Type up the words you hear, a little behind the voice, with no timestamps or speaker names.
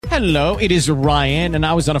Hello, it is Ryan, and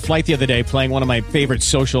I was on a flight the other day playing one of my favorite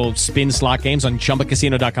social spin slot games on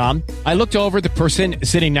ChumbaCasino.com. I looked over at the person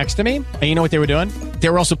sitting next to me, and you know what they were doing? They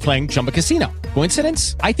were also playing Chumba Casino.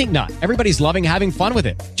 Coincidence? I think not. Everybody's loving having fun with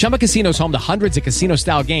it. Chumba Casino is home to hundreds of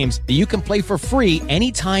casino-style games that you can play for free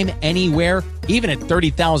anytime, anywhere, even at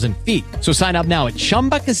 30,000 feet. So sign up now at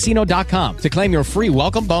ChumbaCasino.com to claim your free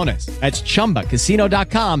welcome bonus. That's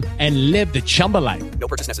ChumbaCasino.com and live the Chumba life. No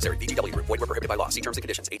purchase necessary. VGW. Void where prohibited by law. See terms and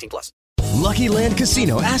conditions. 18+. Lucky Land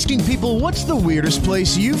Casino, asking people, what's the weirdest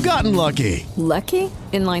place you've gotten lucky? Lucky?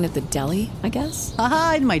 In line at the deli, I guess?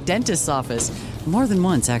 Aha, in my dentist's office. More than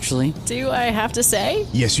once, actually. Do I have to say?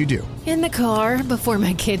 Yes, you do. In the car before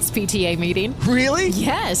my kids' PTA meeting. Really?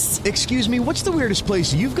 Yes. Excuse me, what's the weirdest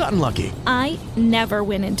place you've gotten lucky? I never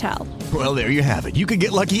win and tell. Well, there you have it. You can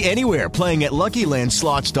get lucky anywhere, playing at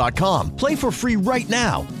LuckyLandSlots.com. Play for free right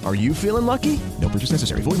now. Are you feeling lucky? No purchase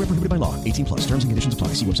necessary. Void where prohibited by law. 18+. Terms and conditions apply.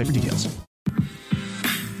 See website for details.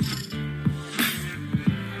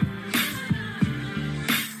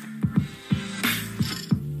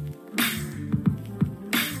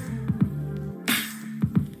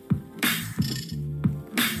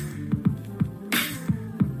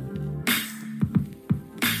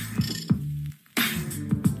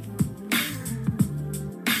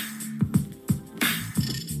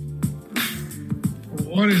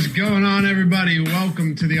 What is going on, everybody?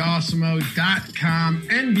 Welcome to the Awesemo.com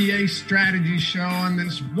NBA Strategy Show on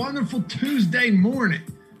this wonderful Tuesday morning.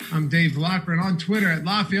 I'm Dave Lockren on Twitter at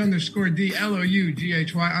Laffy_D,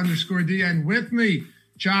 LOUGHY_D, and with me,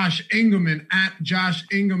 Josh Engelman at Josh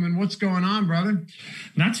Engelman. What's going on, brother?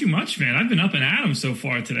 Not too much, man. I've been up and at 'em so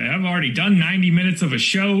far today. I've already done 90 minutes of a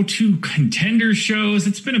show, 2 contender shows.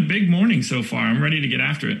 It's been a big morning so far. I'm ready to get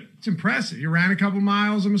after it. It's impressive. You ran a couple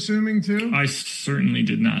miles, I'm assuming, too? I certainly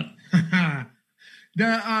did not.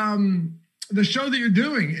 The show that you're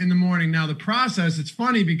doing in the morning now, the process, it's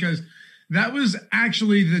funny because that was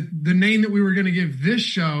actually the name that we were going to give this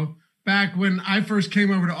show back when I first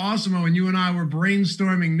came over to Awesemo and you and I were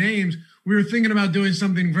brainstorming names. We were thinking about doing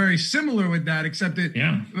something very similar with that, except it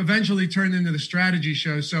eventually turned into the strategy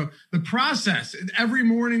show. So the process, every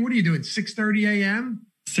morning, what are you doing, 6:30 a.m.?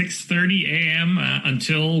 6:30 a.m.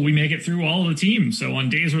 Until we make it through all of the teams. So on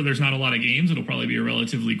days where there's not a lot of games, it'll probably be a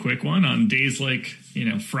relatively quick one. On days like,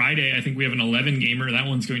 Friday, I think we have an 11 gamer. That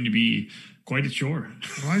one's going to be quite a chore.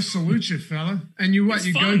 Well, I salute you, fella. And you It's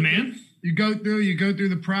fun, man. You go through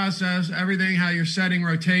the process, everything, how you're setting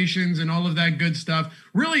rotations and all of that good stuff.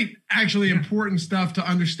 Really, actually important stuff to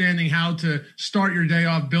understanding how to start your day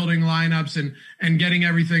off, building lineups and getting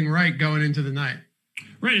everything right going into the night.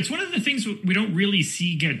 Right. It's one of the things we don't really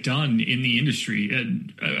see get done in the industry.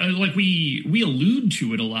 Like we allude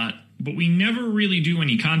to it a lot, but we never really do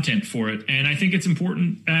any content for it. And I think it's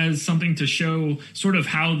important as something to show sort of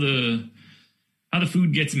how the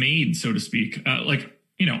food gets made, so to speak.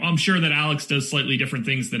 I'm sure that Alex does slightly different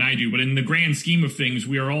things than I do, but in the grand scheme of things,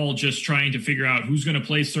 we are all just trying to figure out who's going to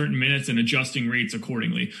play certain minutes and adjusting rates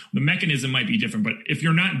accordingly. The mechanism might be different, but if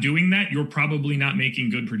you're not doing that, you're probably not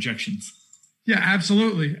making good projections. Yeah,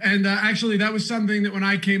 absolutely. And actually, that was something that when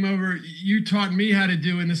I came over, you taught me how to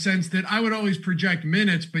do, in the sense that I would always project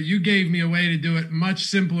minutes, but you gave me a way to do it much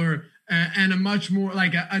simpler and a much more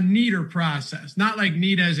like a neater process. Not like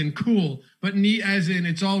neat as in cool, but neat as in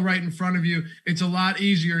it's all right in front of you. It's a lot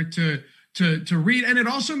easier to read. And it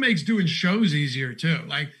also makes doing shows easier too.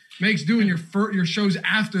 Like makes doing your shows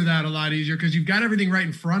after that a lot easier because you've got everything right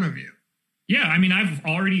in front of you. Yeah, I mean, I've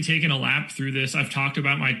already taken a lap through this. I've talked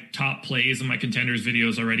about my top plays and my contenders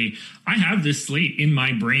videos already. I have this slate in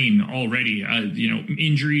my brain already,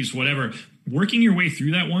 injuries, whatever. Working your way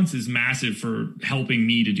through that once is massive for helping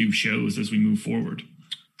me to do shows as we move forward.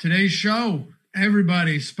 Today's show,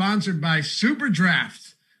 everybody, sponsored by Super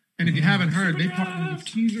Draft. And if you haven't heard, they partnered with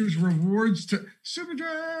Caesars Rewards to Super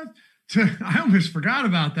Draft. I almost forgot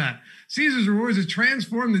about that. Caesars Rewards has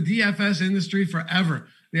transformed the DFS industry forever.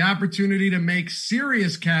 The opportunity to make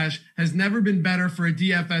serious cash has never been better for a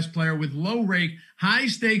DFS player with low-rake,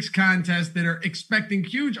 high-stakes contests that are expecting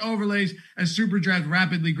huge overlays as Super Draft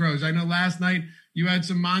rapidly grows. I know last night you had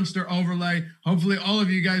some monster overlay. Hopefully all of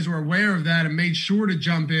you guys were aware of that and made sure to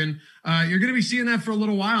jump in. You're going to be seeing that for a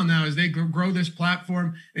little while now as they grow this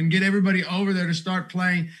platform and get everybody over there to start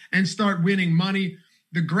playing and start winning money.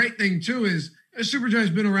 The great thing, too, is Super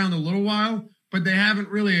Draft's been around a little while, but they haven't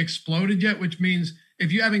really exploded yet, which means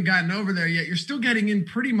if you haven't gotten over there yet, you're still getting in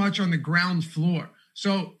pretty much on the ground floor.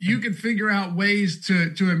 So you can figure out ways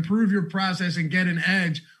to improve your process and get an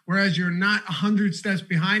edge, whereas you're not 100 steps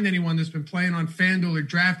behind anyone that's been playing on FanDuel or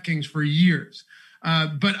DraftKings for years.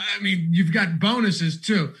 But, I mean, you've got bonuses,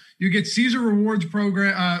 too. You get Caesar Rewards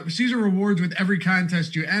Caesar Rewards with every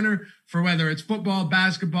contest you enter, for whether it's football,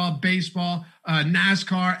 basketball, baseball,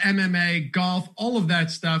 NASCAR, MMA, golf, all of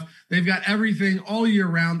that stuff. They've got everything all year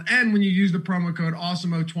round. And when you use the promo code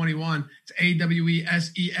AWESEMO21, it's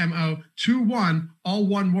AWESEMO21, all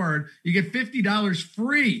one word, you get $50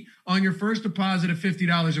 free on your first deposit of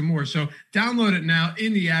 $50 or more. So download it now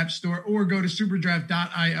in the App Store or go to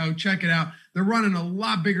superdraft.io. Check it out. They're running a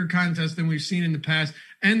lot bigger contest than we've seen in the past.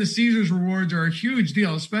 And the Caesars rewards are a huge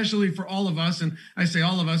deal, especially for all of us. And I say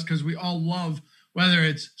all of us because we all love, whether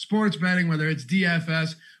it's sports betting, whether it's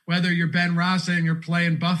DFS, whether you're Ben Rasa and you're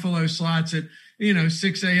playing Buffalo slots at,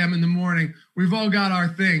 6 a.m. in the morning. We've all got our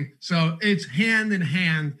thing. So it's hand in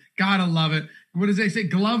hand. Gotta love it. What does they say?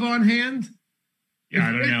 Glove on hand? Yeah,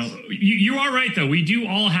 I don't know. You are right, though. We do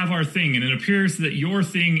all have our thing, and it appears that your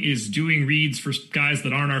thing is doing reads for guys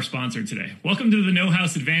that aren't our sponsor today. Welcome to the No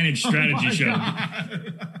House Advantage Strategy Show.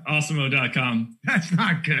 Awesemo.com. That's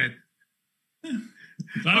not good. That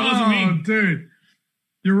wasn't me. Dude,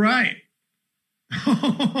 you're right.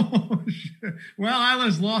 Oh, shit. Well, I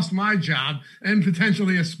just lost my job and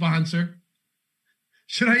potentially a sponsor.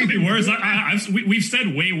 Should I even worse? We've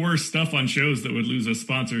said way worse stuff on shows that would lose us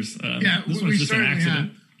sponsors. This one's just an accident.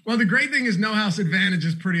 Have. Well, the great thing is No House Advantage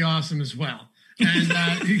is pretty awesome as well.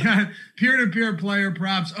 And you got peer-to-peer player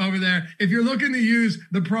props over there. If you're looking to use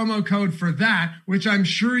the promo code for that, which I'm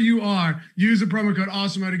sure you are, use the promo code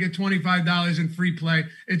AWESEMO to get $25 in free play.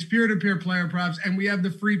 It's peer-to-peer player props, and we have the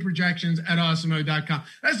free projections at awesemo.com.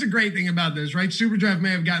 That's the great thing about this, right? Superdraft may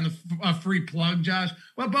have gotten a free plug, Josh.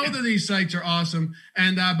 Well, both of these sites are awesome,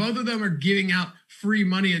 and both of them are giving out free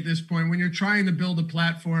money at this point. When you're trying to build a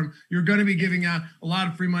platform, you're going to be giving out a lot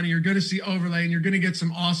of free money. You're going to see overlay, and you're going to get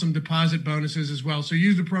some awesome deposit bonuses as well. So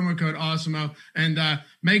use the promo code AWESEMO and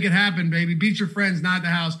make it happen, baby. Beat your friends, not the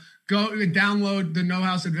house. Go and download the No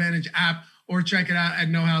House Advantage app or check it out at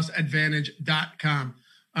nohouseadvantage.com.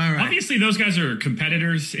 All right. Obviously, those guys are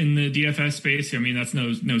competitors in the DFS space. I mean, that's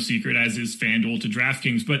no secret, as is FanDuel to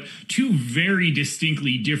DraftKings. But two very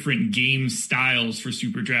distinctly different game styles for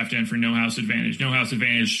Superdraft and for No House Advantage. No House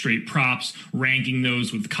Advantage, straight props, ranking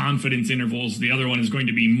those with confidence intervals. The other one is going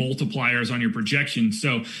to be multipliers on your projections.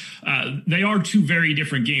 So they are two very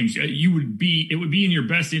different games. It would be in your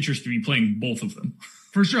best interest to be playing both of them.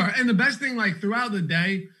 For sure. And the best thing, like throughout the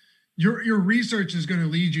day, your research is going to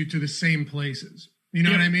lead you to the same places. You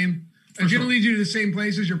know what I mean? It's going to lead you to the same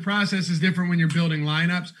places. Your process is different when you're building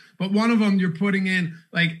lineups, but one of them you're putting in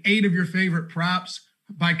like 8 of your favorite props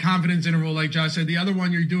by confidence interval, like Josh said. The other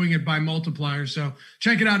one you're doing it by multiplier. So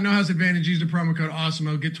check it out. No House Advantage. Use the promo code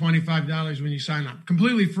AWESEMO. Get $25 when you sign up.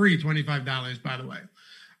 Completely free $25, by the way.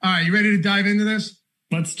 All right, you ready to dive into this?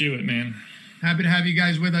 Let's do it, man. Happy to have you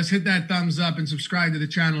guys with us. Hit that thumbs up and subscribe to the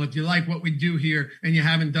channel if you like what we do here and you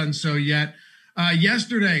haven't done so yet.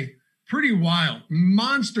 Yesterday, pretty wild.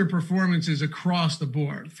 Monster performances across the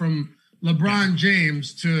board, from LeBron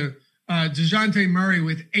James to DeJounte Murray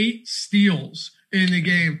with 8 steals in the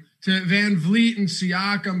game, to Van Vliet and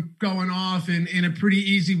Siakam going off in a pretty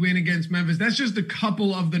easy win against Memphis. That's just a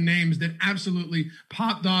couple of the names that absolutely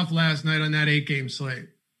popped off last night on that 8-game slate.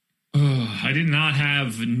 I did not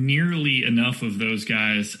have nearly enough of those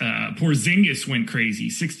guys. Porzingis went crazy,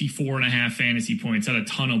 64.5 fantasy points, had a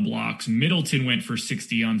ton of blocks. Middleton went for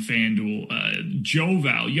 60 on FanDuel.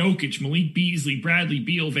 Joval, Jokic, Malik Beasley, Bradley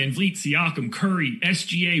Beal, Van Vliet, Siakam, Curry,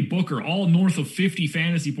 SGA, Booker, all north of 50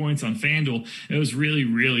 fantasy points on FanDuel. It was really,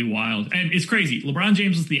 really wild. And it's crazy. LeBron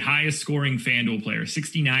James was the highest scoring FanDuel player,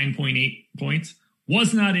 69.8 points.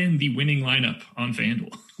 Was not in the winning lineup on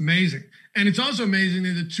FanDuel. Amazing. And it's also amazing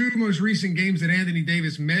that the 2 most recent games that Anthony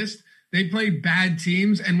Davis missed, they played bad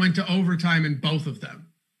teams and went to overtime in both of them.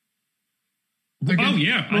 I didn't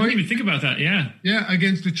even think about that. Yeah. Yeah,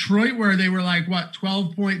 against Detroit, where they were like,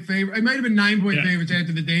 12-point favorite. It might have been 9-point favorites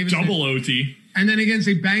after the Davis. Double OT. And then against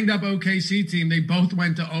a banged-up OKC team, they both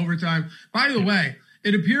went to overtime. By the way,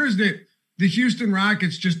 it appears that the Houston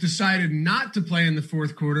Rockets just decided not to play in the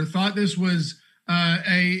fourth quarter, thought this was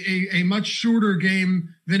a much shorter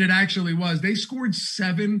game than it actually was. They scored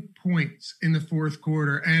 7 points in the fourth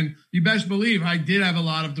quarter. And you best believe I did have a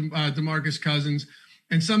lot of DeMarcus Cousins.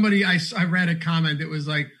 And somebody, I read a comment that was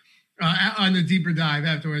like, on the deeper dive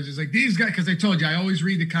afterwards, it's like, these guys, because I told you, I always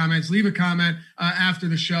read the comments, leave a comment after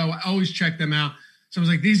the show. I always check them out. So I was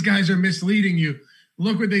like, these guys are misleading you.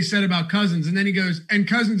 Look what they said about Cousins. And then he goes, and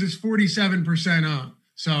Cousins is 47% owned.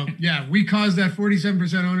 So, yeah, we caused that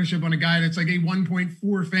 47% ownership on a guy that's like a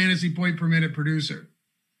 1.4 fantasy point per minute producer.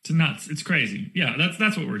 It's nuts. It's crazy. Yeah,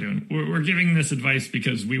 that's what we're doing. We're giving this advice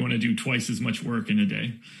because we want to do twice as much work in a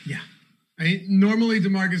day. Yeah. Normally,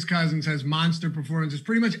 DeMarcus Cousins has monster performances.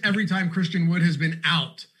 Pretty much every time Christian Wood has been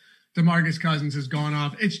out, DeMarcus Cousins has gone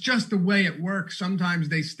off. It's just the way it works. Sometimes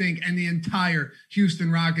they stink, and the entire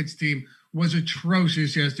Houston Rockets team was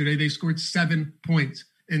atrocious yesterday. They scored 7 points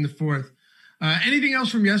in the fourth. Anything else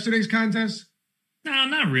from yesterday's contest? No,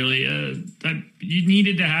 not really. You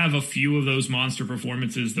needed to have a few of those monster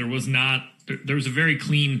performances. There was a very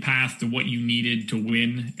clean path to what you needed to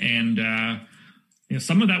win, and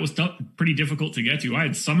some of that was pretty difficult to get to. I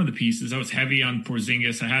had some of the pieces. I was heavy on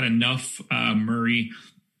Porzingis. I had enough Murray,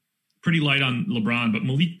 pretty light on LeBron, but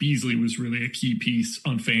Malik Beasley was really a key piece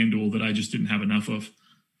on FanDuel that I just didn't have enough of.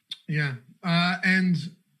 Yeah, and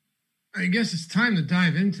I guess it's time to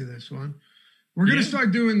dive into this one. We're going to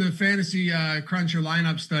start doing the Fantasy Cruncher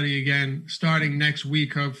lineup study again starting next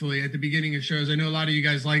week, hopefully, at the beginning of shows. I know a lot of you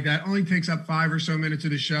guys like that. Only takes up 5 or so minutes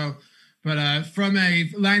of the show. But from a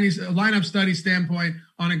lineup study standpoint,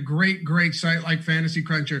 on a great site like Fantasy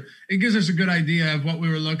Cruncher, it gives us a good idea of what we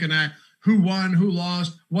were looking at, who won, who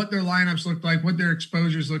lost, what their lineups looked like, what their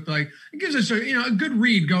exposures looked like. It gives us a good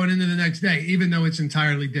read going into the next day, even though it's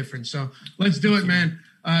entirely different. So let's do it, man.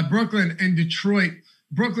 Brooklyn and Detroit.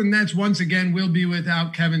 Brooklyn Nets, once again, will be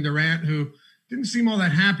without Kevin Durant, who didn't seem all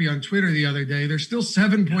that happy on Twitter the other day. They're still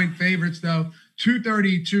 7-point favorites, though,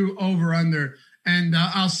 232 over-under. And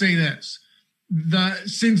I'll say this.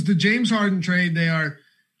 Since the James Harden trade, they are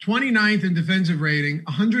 29th in defensive rating,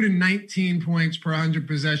 119 points per 100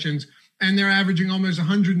 possessions, and they're averaging almost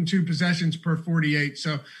 102 possessions per 48.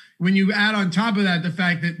 So when you add on top of that the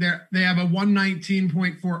fact that they have a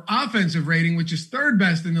 119.4 offensive rating, which is third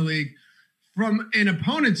best in the league, from an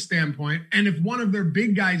opponent's standpoint, and if one of their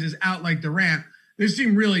big guys is out like Durant, this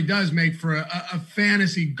team really does make for a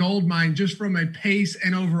fantasy goldmine just from a pace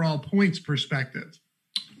and overall points perspective.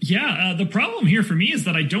 Yeah, the problem here for me is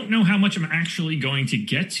that I don't know how much I'm actually going to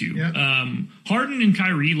get to. Yeah. Harden and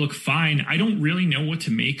Kyrie look fine. I don't really know what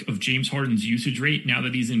to make of James Harden's usage rate now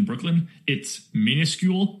that he's in Brooklyn. It's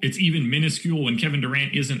minuscule. It's even minuscule when Kevin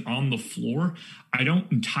Durant isn't on the floor. I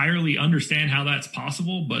don't entirely understand how that's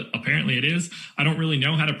possible, but apparently it is. I don't really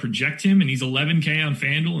know how to project him, and he's 11K on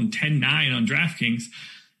FanDuel and 10.9 on DraftKings.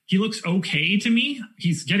 He looks okay to me.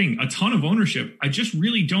 He's getting a ton of ownership. I just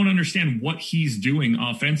really don't understand what he's doing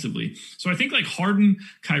offensively. So I think like Harden,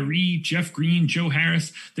 Kyrie, Jeff Green, Joe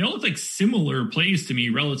Harris, they all look like similar plays to me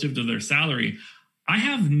relative to their salary. I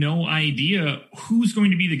have no idea who's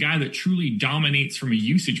going to be the guy that truly dominates from a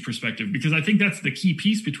usage perspective, because I think that's the key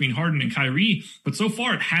piece between Harden and Kyrie. But so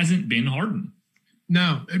far, it hasn't been Harden.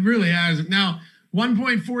 No, it really hasn't. Now,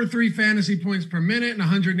 1.43 fantasy points per minute and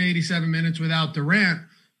 187 minutes without Durant.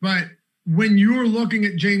 But when you're looking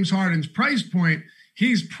at James Harden's price point,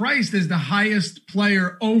 he's priced as the highest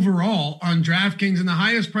player overall on DraftKings and the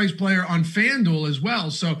highest priced player on FanDuel as well.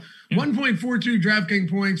 So 1.42 DraftKings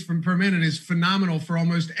points per minute is phenomenal for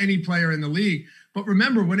almost any player in the league. But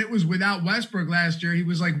remember, when it was without Westbrook last year, he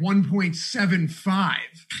was like 1.75.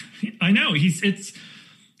 I know.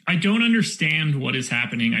 I don't understand what is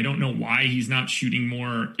happening. I don't know why he's not shooting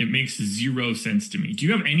more. It makes zero sense to me. Do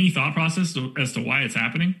you have any thought process as to why it's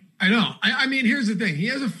happening? I know. I mean, here's the thing. He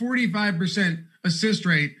has a 45% assist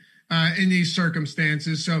rate in these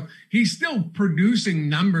circumstances. So he's still producing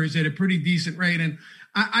numbers at a pretty decent rate. And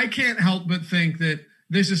I can't help but think that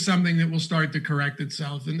this is something that will start to correct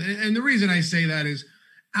itself. And the reason I say that is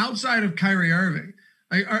outside of Kyrie Irving,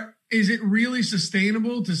 is it really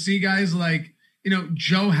sustainable to see guys like,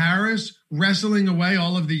 Joe Harris wrestling away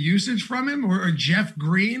all of the usage from him, or Jeff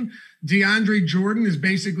Green? DeAndre Jordan is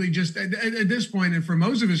basically just at this point, and for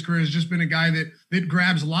most of his career, has just been a guy that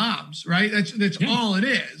grabs lobs, right? That's all it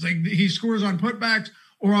is. Like, he scores on putbacks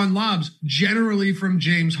or on lobs, generally from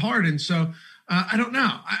James Harden. So I don't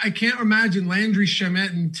know. I can't imagine Landry Shamet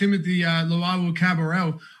and Timothy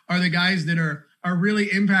Luwawu-Cabarrot are the guys that are really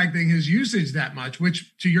impacting his usage that much,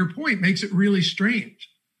 which, to your point, makes it really strange.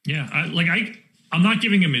 Yeah, I'm not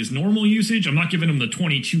giving him his normal usage. I'm not giving him the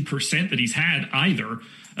 22% that he's had either.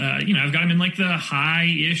 I've got him in like the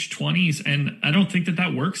high-ish 20s, and I don't think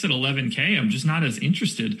that works at 11K. I'm just not as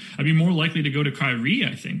interested. I'd be more likely to go to Kyrie,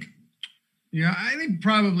 I think. Yeah, I think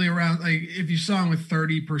probably around, like, if you saw him with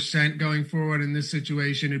 30% going forward in this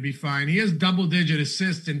situation, it'd be fine. He has double-digit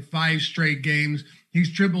assists in 5 straight games.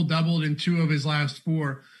 He's triple-doubled in 2 of his last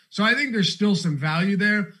 4. So I think there's still some value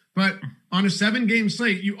there. But on a 7-game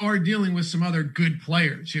slate, you are dealing with some other good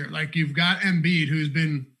players here. Like, you've got Embiid, who's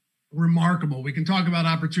been remarkable. We can talk about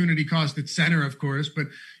opportunity cost at center, of course, but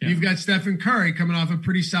you've got Stephen Curry coming off a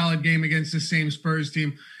pretty solid game against the same Spurs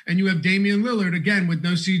team. And you have Damian Lillard, again, with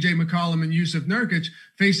no CJ McCollum and Yusuf Nurkic,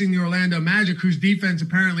 facing the Orlando Magic, whose defense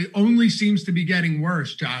apparently only seems to be getting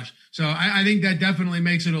worse, Josh. So I think that definitely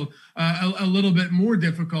makes it a little bit more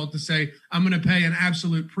difficult to say, I'm going to pay an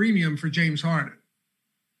absolute premium for James Harden.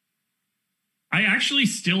 I actually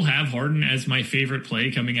still have Harden as my favorite play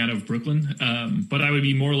coming out of Brooklyn, but I would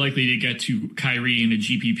be more likely to get to Kyrie in a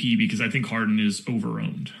GPP because I think Harden is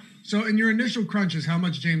overowned. So in your initial crunches, how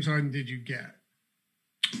much James Harden did you get?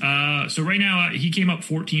 So right now he came up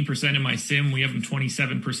 14% in my sim. We have him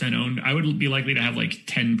 27% owned. I would be likely to have like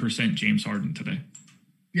 10% James Harden today.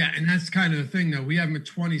 Yeah, and that's kind of the thing, though. We have him at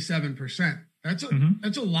 27%. That's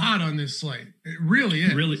a lot on this slate. It really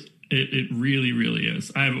is. It really, really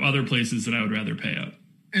is. I have other places that I would rather pay up.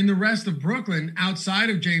 And the rest of Brooklyn, outside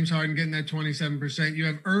of James Harden getting that 27%, you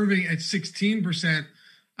have Irving at 16%,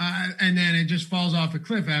 and then it just falls off a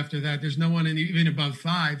cliff after that. There's no one even above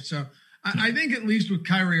 5. So I think at least with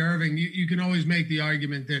Kyrie Irving, you can always make the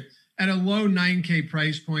argument that at a low 9K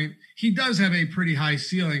price point, he does have a pretty high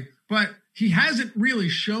ceiling, but he hasn't really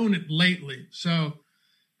shown it lately. So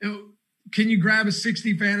can you grab a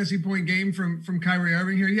 60 fantasy point game from Kyrie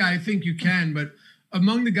Irving here? Yeah, I think you can. But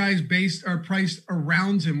among the guys priced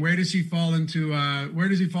around him, where does he fall into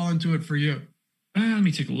it for you? Let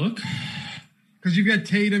me take a look. Because you've got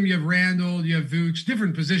Tatum, you have Randall, you have Vooch,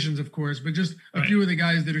 different positions, of course, but just a few of the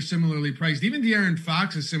guys that are similarly priced. Even De'Aaron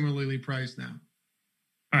Fox is similarly priced now.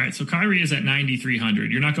 All right, so Kyrie is at 9,300.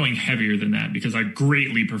 You're not going heavier than that because I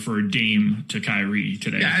greatly prefer Dame to Kyrie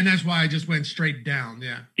today. Yeah, and that's why I just went straight down,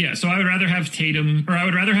 yeah. Yeah, so I would rather have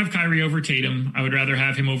Kyrie over Tatum. I would rather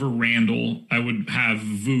have him over Randall. I would have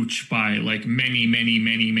Vooch by like many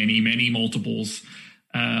multiples.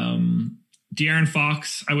 De'Aaron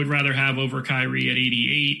Fox, I would rather have over Kyrie at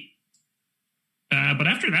 88. But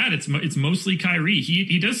after that, it's mostly Kyrie.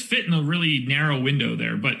 He does fit in a really narrow window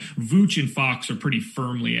there, but Vooch and Fox are pretty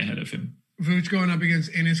firmly ahead of him. Vooch going up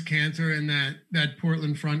against Enes Kanter in that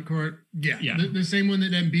Portland front court. Yeah. The same one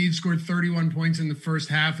that Embiid scored 31 points in the first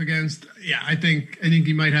half against. Yeah, I think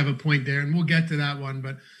he might have a point there, and we'll get to that one.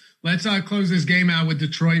 But let's close this game out with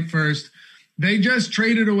Detroit first. They just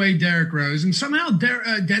traded away Derrick Rose, and somehow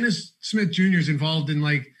Dennis Smith Jr. is involved in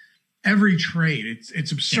like every trade.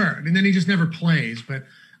 It's absurd. Yeah. And then he just never plays. But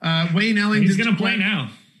Wayne Ellington. He's going to play now.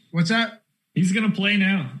 What's that? He's going to play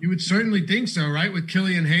now. You would certainly think so, right? With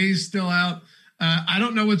Killian Hayes still out. I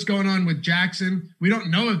don't know what's going on with Jackson. We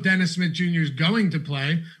don't know if Dennis Smith Jr. is going to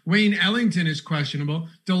play. Wayne Ellington is questionable.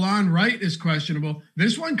 DeLon Wright is questionable.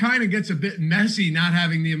 This one kind of gets a bit messy not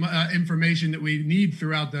having the information that we need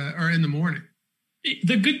in the morning.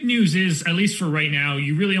 The good news is, at least for right now,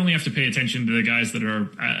 you really only have to pay attention to the guys that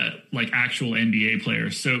are like actual NBA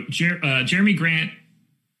players. So Jeremy Grant,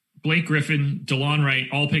 Blake Griffin, DeLon Wright,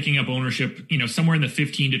 all picking up ownership, somewhere in the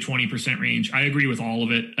 15 to 20% range. I agree with all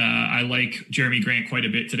of it. I like Jeremy Grant quite a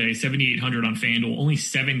bit today. 7,800 on FanDuel, only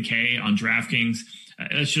 7K on DraftKings.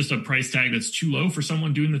 That's just a price tag that's too low for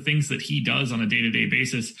someone doing the things that he does on a day-to-day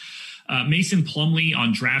basis. Mason Plumlee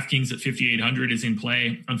on DraftKings at 5,800 is in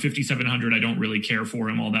play. On 5,700, I don't really care for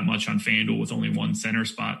him all that much on FanDuel with only one center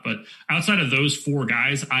spot. But outside of those four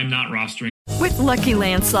guys, I'm not rostering. With Lucky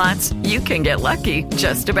Land Slots, you can get lucky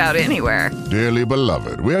just about anywhere. Dearly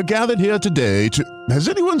beloved, we are gathered here today to... Has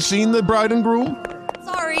anyone seen the bride and groom?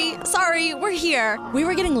 Sorry, we're here. We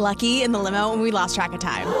were getting lucky in the limo and we lost track of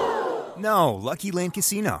time. No, Lucky Land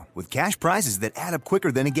Casino, with cash prizes that add up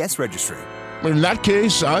quicker than a guest registry. In that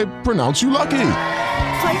case, I pronounce you lucky.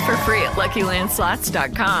 Play for free at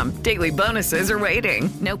LuckyLandSlots.com. Daily bonuses are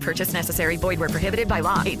waiting. No purchase necessary. Void where prohibited by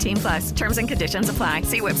law. 18+. Terms and conditions apply.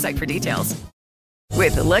 See website for details.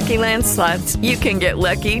 With Lucky Land Slots, you can get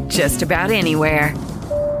lucky just about anywhere.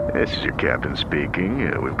 This is your captain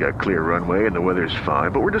speaking. We've got clear runway and the weather's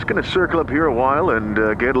fine, but we're just going to circle up here a while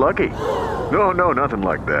and get lucky. No, nothing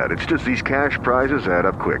like that. It's just these cash prizes add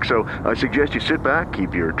up quick. So I suggest you sit back,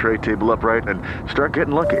 keep your tray table upright, and start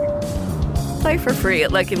getting lucky. Play for free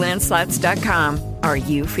at LuckyLandSlots.com. Are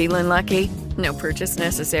you feeling lucky? No purchase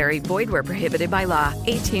necessary. Void where prohibited by law.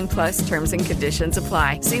 18+ terms and conditions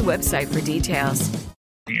apply. See website for details.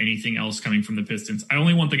 Anything else coming from the Pistons. I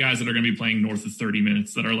only want the guys that are going to be playing north of 30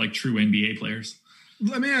 minutes that are like true NBA players.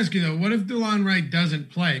 Let me ask you, though, what if DeLon Wright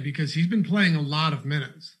doesn't play? Because he's been playing a lot of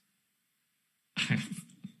minutes.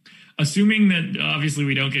 Assuming that obviously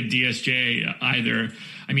we don't get DSJ either.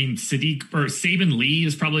 I mean, Saban Lee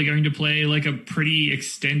is probably going to play like a pretty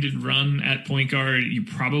extended run at point guard. You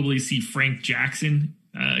probably see Frank Jackson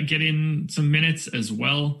get in some minutes as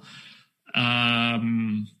well.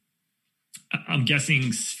 I'm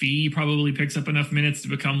guessing Svi probably picks up enough minutes to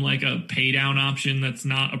become like a pay down option. That's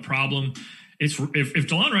not a problem. If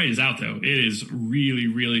DeLon Wright is out, though, it is really,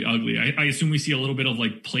 really ugly. I assume we see a little bit of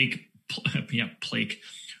like Point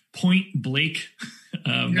Blake.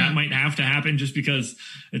 That might have to happen just because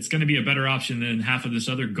it's going to be a better option than half of this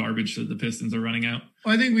other garbage that the Pistons are running out.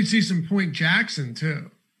 Well, I think we'd see some Point Jackson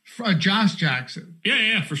too. Josh Jackson.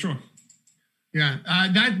 Yeah, for sure. Yeah,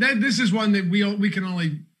 this is one that we can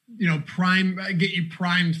only get you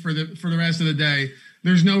primed for the rest of the day.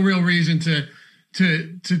 There's no real reason to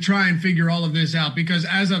try and figure all of this out because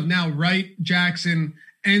as of now, Wright, Jackson,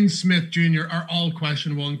 and Smith Jr. are all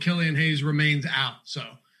questionable, and Killian Hayes remains out. So,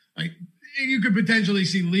 like, you could potentially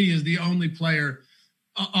see Lee as the only player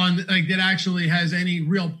that actually has any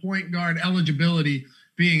real point guard eligibility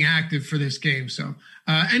being active for this game. So,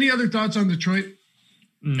 any other thoughts on Detroit?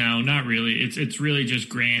 No, not really. It's really just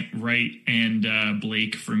Grant, Wright, and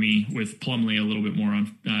Blake for me, with Plumlee a little bit more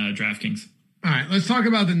on DraftKings. All right, let's talk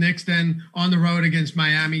about the Knicks then on the road against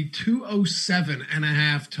Miami.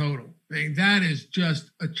 207.5 total. That is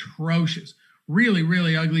just atrocious. Really,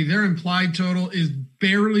 really ugly. Their implied total is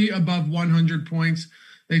barely above 100 points.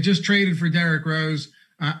 They just traded for Derrick Rose.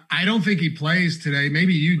 I don't think he plays today.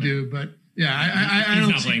 Maybe you do, but yeah, he's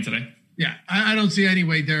not playing today. Yeah, I don't see any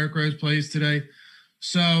way Derrick Rose plays today.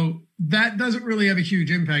 So that doesn't really have a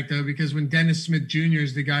huge impact, though, because when Dennis Smith Jr.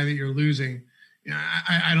 is the guy that you're losing,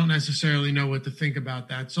 I don't necessarily know what to think about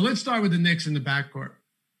that. So let's start with the Knicks in the backcourt.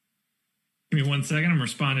 Give me 1 second. I'm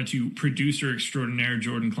responding to producer extraordinaire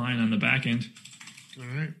Jordan Klein on the back end. All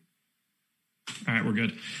right, we're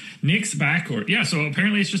good. Knicks backcourt. Yeah, so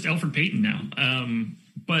apparently it's just Elfrid Payton now.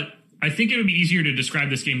 But I think it would be easier to describe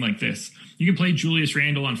this game like this. You can play Julius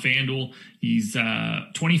Randle on FanDuel. He's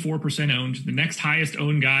 24% owned. The next highest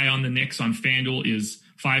owned guy on the Knicks on FanDuel is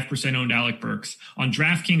 5% owned Alec Burks. On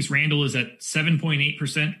DraftKings, Randle is at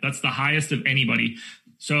 7.8%. That's the highest of anybody.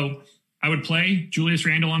 So I would play Julius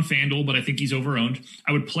Randle on FanDuel, but I think he's over-owned.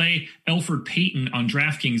 I would play Elfrid Payton on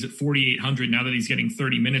DraftKings at 4,800 now that he's getting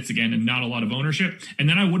 30 minutes again and not a lot of ownership. And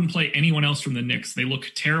then I wouldn't play anyone else from the Knicks. They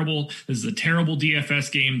look terrible. This is a terrible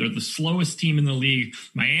DFS game. They're the slowest team in the league.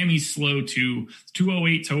 Miami's slow too.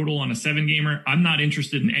 208 total on a 7-gamer. I'm not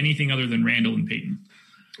interested in anything other than Randle and Payton.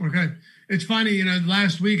 Okay. It's funny,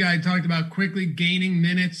 last week I talked about quickly gaining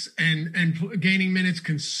minutes and gaining minutes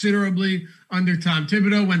considerably under Tom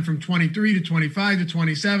Thibodeau, went from 23 to 25 to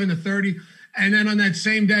 27 to 30. And then on that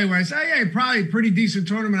same day where I say, yeah, probably a pretty decent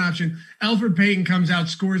tournament option, Elfrid Payton comes out,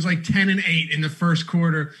 scores like 10 and 8 in the first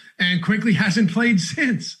quarter, and quickly hasn't played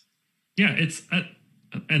since. Yeah,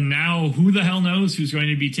 and now who the hell knows who's going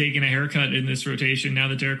to be taking a haircut in this rotation now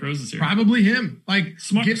that Derrick Rose is here? Probably him. Like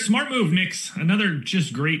smart move, Knicks. Another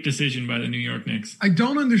just great decision by the New York Knicks. I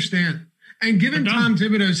don't understand. And given Tom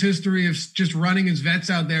Thibodeau's history of just running his vets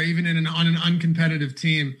out there, even on an uncompetitive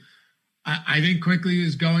team, I think quickly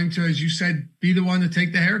is going to, as you said, be the one to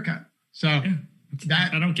take the haircut. So I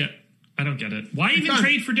don't get it. Why even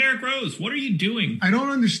trade for Derrick Rose? What are you doing? I don't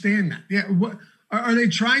understand that. Yeah, what are they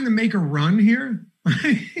trying to make a run here?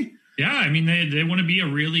 Yeah, I mean, they want to be a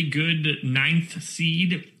really good 9th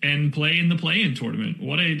seed and play in the play-in tournament.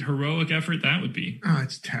 What a heroic effort that would be. Oh,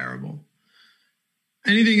 it's terrible.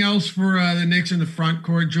 Anything else for the Knicks in the front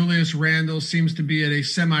court? Julius Randle seems to be at a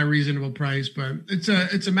semi-reasonable price, but it's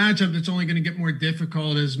a matchup that's only going to get more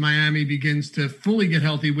difficult as Miami begins to fully get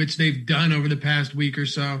healthy, which they've done over the past week or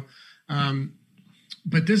so.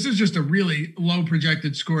 But this is just a really low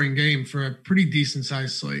projected scoring game for a pretty decent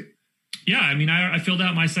sized slate. Yeah, I mean, I filled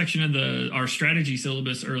out my section of our strategy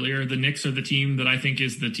syllabus earlier. The Knicks are the team that I think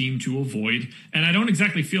is the team to avoid. And I don't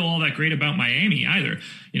exactly feel all that great about Miami either.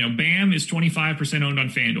 Bam is 25% owned on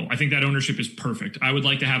FanDuel. I think that ownership is perfect. I would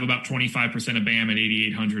like to have about 25% of Bam at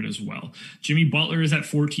 8,800 as well. Jimmy Butler is at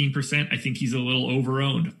 14%. I think he's a little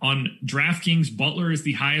over-owned. On DraftKings, Butler is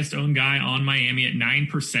the highest owned guy on Miami at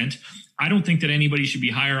 9%. I don't think that anybody should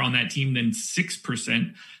be higher on that team than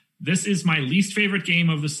 6%. This is my least favorite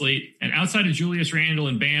game of the slate. And outside of Julius Randle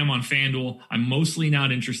and Bam on FanDuel, I'm mostly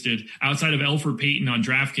not interested. Outside of Elfrid Payton on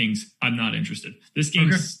DraftKings, I'm not interested. This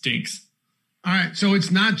game stinks. All right. So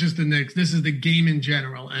it's not just the Knicks. This is the game in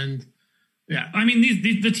general. And yeah, I mean,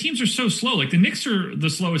 the teams are so slow. Like the Knicks are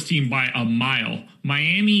the slowest team by a mile.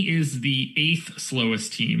 Miami is the 8th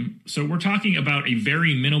slowest team. So we're talking about a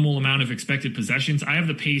very minimal amount of expected possessions. I have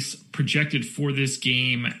the pace projected for this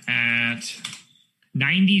game at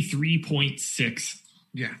 93.6.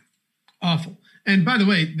 Yeah. Awful. And by the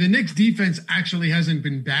way, the Knicks defense actually hasn't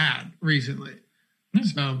been bad recently.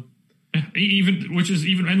 So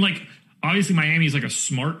and like, obviously Miami is like a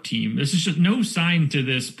smart team. This is just no sign to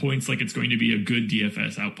this points like it's going to be a good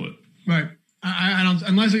DFS output. Right. I don't,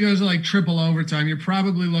 unless it goes to like triple overtime, you're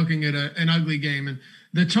probably looking at an ugly game. And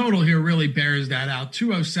the total here really bears that out.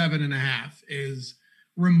 207.5 is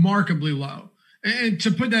remarkably low. And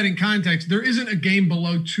to put that in context, there isn't a game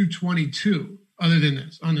below 222 other than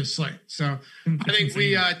this on this slate. So I think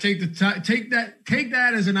we take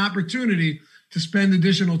that as an opportunity to spend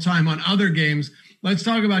additional time on other games. Let's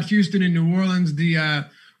talk about Houston and New Orleans. The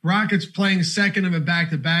Rockets playing second of a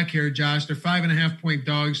back-to-back here, Josh. They're 5.5-point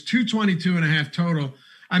dogs, 222.5 total.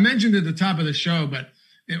 I mentioned at the top of the show, but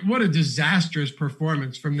what a disastrous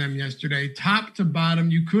performance from them yesterday, top to bottom.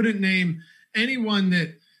 You couldn't name anyone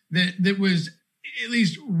that was at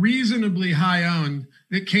least reasonably high owned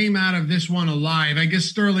that came out of this one alive. I guess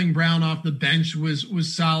Sterling Brown off the bench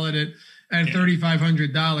was solid at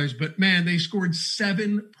 $3,500, but man, they scored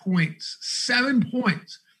 7 points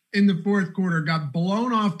in the fourth quarter, got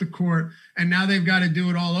blown off the court, and now they've got to do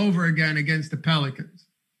it all over again against the Pelicans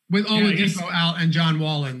with Oladipo out and John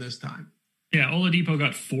Wall in this time. Yeah, Oladipo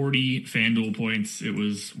got 40 FanDuel points. It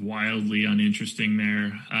was wildly uninteresting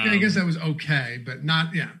there. I guess that was okay, but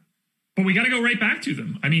not, yeah. But we got to go right back to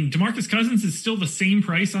them. I mean, DeMarcus Cousins is still the same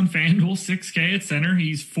price on FanDuel, $6K at center.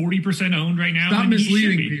 He's 40% owned right now. Stop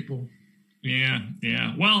misleading people. Yeah.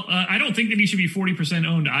 Well, I don't think that he should be 40%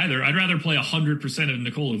 owned either. I'd rather play 100% of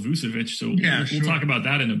Nikola Vucevic. So we'll talk about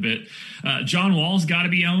that in a bit. John Wall's got to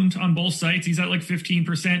be owned on both sites. He's at like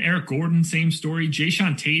 15%. Eric Gordon, same story.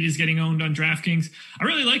 Jayshawn Tate is getting owned on DraftKings. I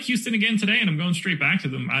really like Houston again today, and I'm going straight back to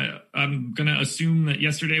them. I'm going to assume that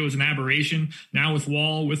yesterday was an aberration. Now with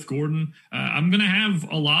Wall, with Gordon, I'm going to have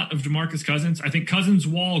a lot of DeMarcus Cousins. I think Cousins,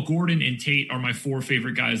 Wall, Gordon, and Tate are my 4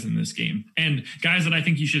 favorite guys in this game, and guys that I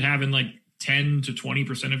think you should have in like 10 to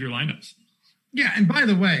 20% of your lineups. Yeah, and by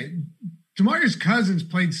the way, DeMarcus Cousins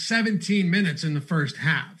played 17 minutes in the first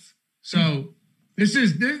half. So this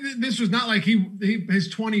was not like his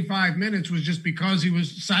 25 minutes was just because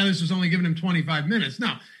Silas was only giving him 25 minutes.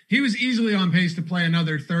 No, he was easily on pace to play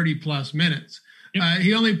another 30 plus minutes. Yep.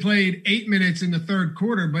 He only played 8 minutes in the third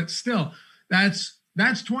quarter, but still, that's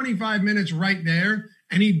 25 minutes right there.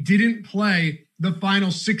 And he didn't play the final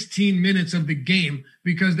 16 minutes of the game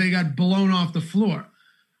because they got blown off the floor.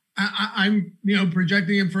 I'm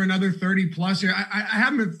projecting him for another 30 plus here. I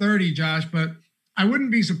have him at 30, Josh, but I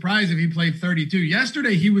wouldn't be surprised if he played 32.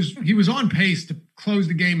 Yesterday, he was on pace to close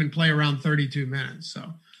the game and play around 32 minutes.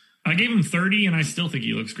 So I gave him 30, and I still think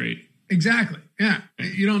he looks great. Exactly. Yeah.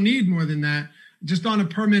 You don't need more than that. Just on a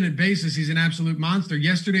per minute basis, he's an absolute monster.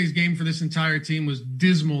 Yesterday's game for this entire team was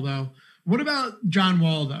dismal, though. What about John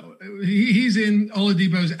Wall, though? He's in,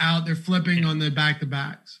 Oladipo's out. They're flipping on the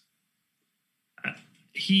back-to-backs.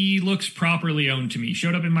 He looks properly owned to me.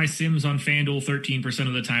 Showed up in my Sims on FanDuel 13%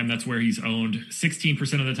 of the time. That's where he's owned. 16%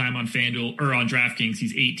 of the time on FanDuel or on DraftKings,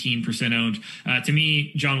 he's 18% owned. To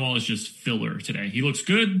me, John Wall is just filler today. He looks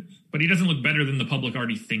good, but he doesn't look better than the public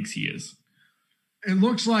already thinks he is. It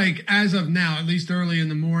looks like, as of now, at least early in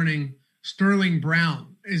the morning, Sterling Brown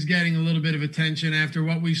is getting a little bit of attention after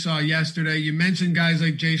what we saw yesterday. You mentioned guys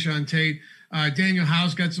like Jayshawn Tate. Daniel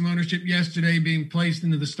House got some ownership yesterday being placed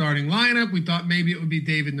into the starting lineup. We thought maybe it would be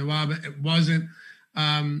David Nwaba. It wasn't.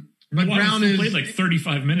 But Brown played like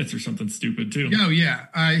 35 minutes or something stupid too. Oh yeah.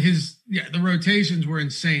 The rotations were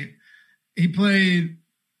insane.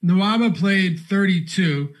 Nwaba played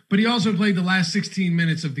 32, but he also played the last 16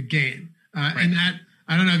 minutes of the game. And that,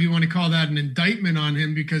 I don't know if you want to call that an indictment on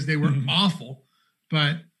him because they were awful.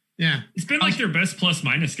 But yeah, he's been like their best plus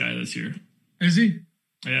minus guy this year. Is he?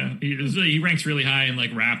 Yeah, he ranks really high in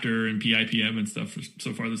like Raptor and PIPM and stuff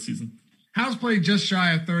so far this season. House played just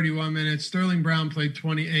shy of 31 minutes. Sterling Brown played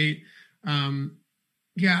 28. I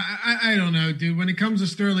don't know, dude. When it comes to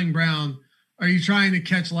Sterling Brown, are you trying to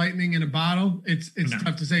catch lightning in a bottle? It's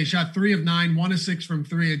tough to say. He shot 3 of 9, 1 of 6 from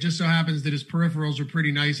 3. It just so happens that his peripherals were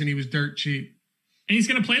pretty nice and he was dirt cheap. And he's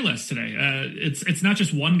going to play less today. It's not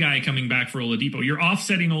just one guy coming back for Oladipo. You're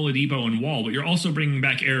offsetting Oladipo and Wall, but you're also bringing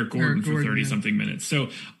back Eric Gordon for 30-something minutes. So,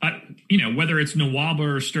 whether it's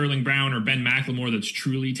Nwaba or Sterling Brown or Ben McLemore that's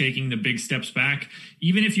truly taking the big steps back,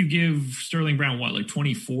 even if you give Sterling Brown,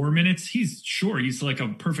 24 minutes, he's like a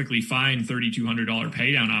perfectly fine $3,200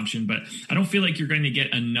 paydown option. But I don't feel like you're going to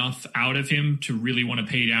get enough out of him to really want to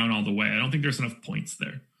pay down all the way. I don't think there's enough points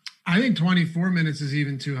there. I think 24 minutes is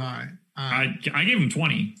even too high. I gave him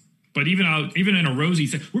 20, but even in a rosy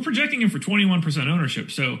set, we're projecting him for 21%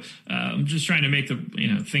 ownership. So I'm just trying to make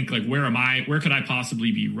think like, where could I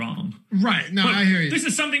possibly be wrong? Right. No, I hear you. This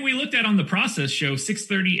is something we looked at on the Process Show,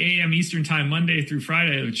 6:30 a.m. Eastern time, Monday through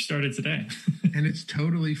Friday, which started today. And it's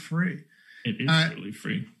totally free. It is totally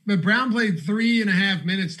free. But Brown played 3.5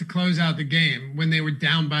 minutes to close out the game when they were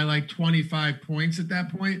down by like 25 points at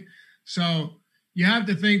that point. So you have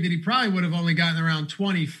to think that he probably would have only gotten around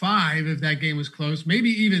 25 if that game was close, maybe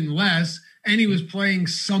even less, and he was playing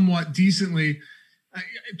somewhat decently.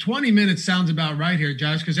 20 minutes sounds about right here,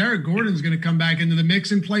 Josh, because Eric Gordon's going to come back into the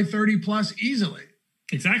mix and play 30-plus easily.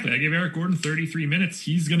 Exactly. I give Eric Gordon 33 minutes.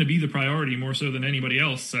 He's going to be the priority more so than anybody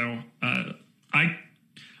else. So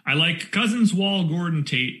I like Cousins, Wall, Gordon,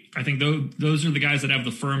 Tate. I think those are the guys that have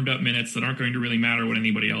the firmed up minutes that aren't going to really matter what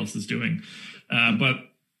anybody else is doing. But,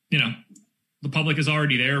 the public is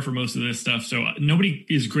already there for most of this stuff. So nobody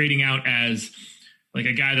is grading out as like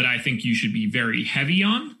a guy that I think you should be very heavy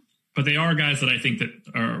on. But they are guys that I think that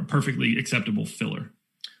are perfectly acceptable filler.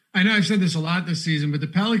 I know I've said this a lot this season, but the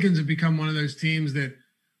Pelicans have become one of those teams that,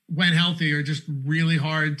 when healthy, are just really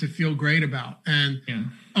hard to feel great about. And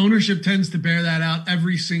ownership tends to bear that out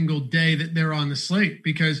every single day that they're on the slate,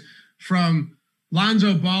 because from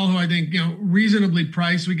Lonzo Ball, who I think, reasonably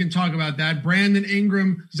priced, we can talk about that. Brandon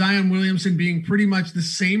Ingram, Zion Williamson being pretty much the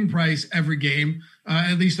same price every game,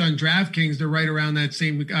 at least on DraftKings, they're right around that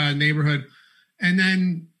same neighborhood. And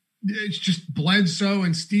then it's just Bledsoe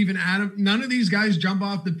and Steven Adams. None of these guys jump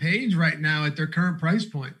off the page right now at their current price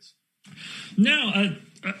points. No,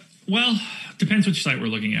 well, depends which site we're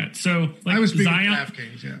looking at. So, like, I was speaking Zion,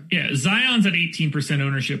 DraftKings, yeah, Zion's at 18%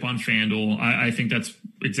 ownership on FanDuel. I think that's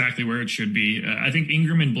exactly where it should be. I think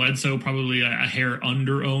Ingram and Bledsoe probably a hair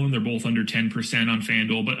under owned. They're both under 10% on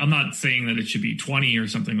FanDuel, but I'm not saying that it should be 20 or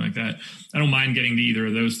something like that. I don't mind getting to either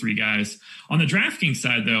of those three guys. On the DraftKings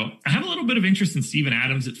side, though, I have a little bit of interest in Steven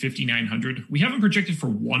Adams at 5,900. We have him projected for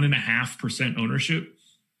 1.5% ownership.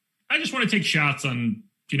 I just want to take shots on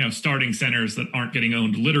starting centers that aren't getting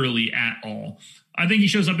owned literally at all. I think he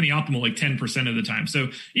shows up in the optimal like 10% of the time. So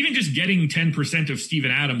even just getting 10% of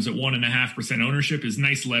Steven Adams at 1.5% ownership is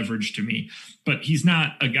nice leverage to me. But he's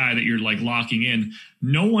not a guy that you're like locking in.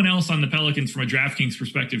 No one else on the Pelicans from a DraftKings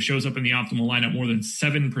perspective shows up in the optimal lineup more than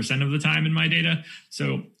 7% of the time in my data.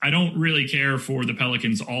 So I don't really care for the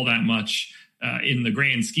Pelicans all that much in the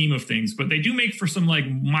grand scheme of things. But they do make for some like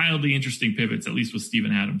mildly interesting pivots, at least with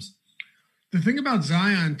Steven Adams. The thing about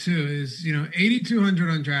Zion, too, is, 8,200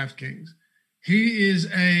 on DraftKings. He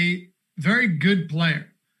is a very good player.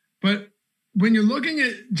 But when you're looking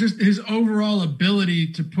at just his overall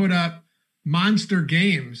ability to put up monster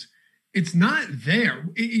games, it's not there.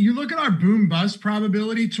 You look at our boom bust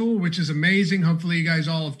probability tool, which is amazing. Hopefully you guys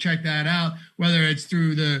all have checked that out, whether it's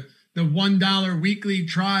through the $1 weekly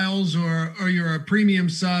trials or you're a premium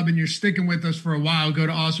sub and you're sticking with us for a while. Go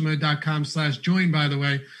to awesemo.com/join, by the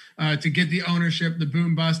way. To get the ownership, the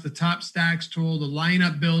boom bust, the top stacks tool, the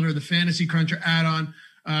lineup builder, the fantasy cruncher add-on,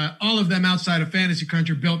 all of them outside of fantasy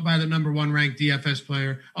cruncher, built by the number 1 ranked DFS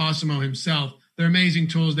player, Awesemo himself. They're amazing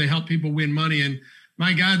tools. They help people win money. And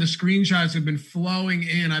my God, the screenshots have been flowing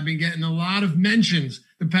in. I've been getting a lot of mentions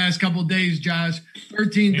the past couple of days, Josh.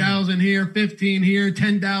 13,000 here, 15 here,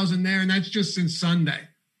 10,000 there. And that's just since Sunday.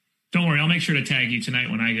 Don't worry. I'll make sure to tag you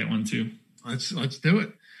tonight when I get one too. Let's do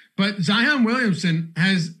it. But Zion Williamson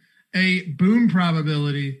has a boom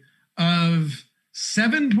probability of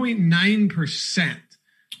 7.9%.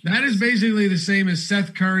 That is basically the same as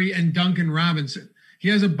Seth Curry and Duncan Robinson. He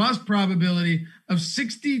has a bust probability of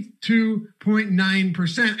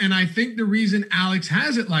 62.9%. And I think the reason Alex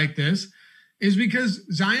has it like this is because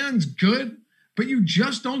Zion's good, but you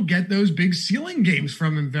just don't get those big ceiling games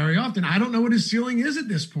from him very often. I don't know what his ceiling is at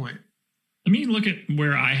this point. Let me look at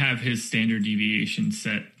where I have his standard deviation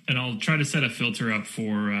set, and I'll try to set a filter up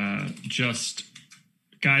for just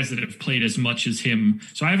guys that have played as much as him.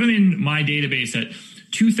 So I have him in my database at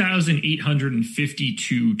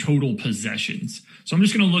 2,852 total possessions. So I'm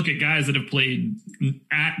just going to look at guys that have played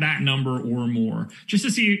at that number or more, just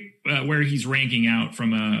to see where he's ranking out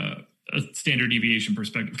from a standard deviation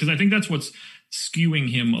perspective, because I think that's what's skewing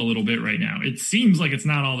him a little bit right now. It seems like it's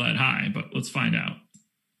not all that high, but let's find out.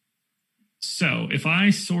 So if I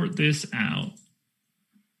sort this out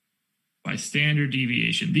by standard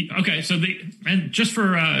deviation, and just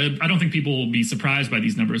for, I don't think people will be surprised by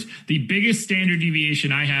these numbers. The biggest standard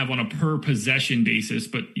deviation I have on a per possession basis,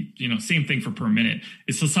 but same thing for per minute,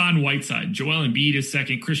 is Hassan Whiteside. Joel Embiid is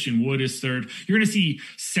second. Christian Wood is third. You're going to see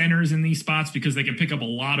centers in these spots because they can pick up a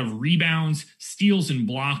lot of rebounds, steals, and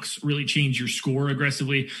blocks, really change your score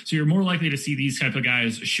aggressively. So you're more likely to see these type of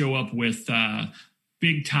guys show up with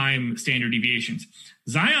big time standard deviations.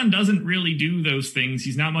 Zion doesn't really do those things.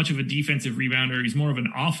 He's not much of a defensive rebounder. He's more of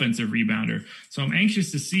an offensive rebounder. So I'm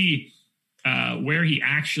anxious to see where he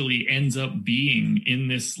actually ends up being in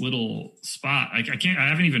this little spot. I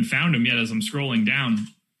haven't even found him yet as I'm scrolling down.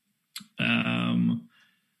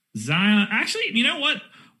 Zion, actually, you know what?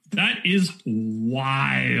 That is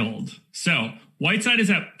wild. So Whiteside is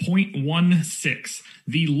at 0.16.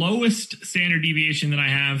 The lowest standard deviation that I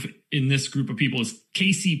have in this group of people is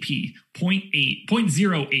KCP,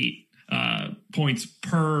 0.08 points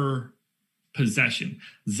per possession.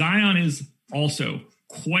 Zion is also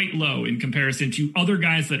quite low in comparison to other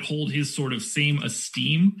guys that hold his sort of same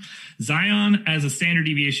esteem. Zion as a standard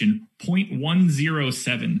deviation,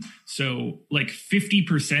 0.107. So like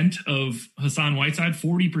 50% of Hassan Whiteside,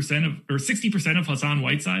 60% of Hassan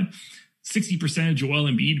Whiteside, 60% of Joel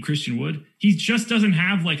Embiid, Christian Wood. He just doesn't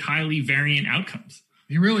have like highly variant outcomes.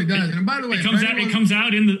 He really does. And by the way, it comes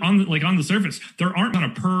out on the surface. There aren't on a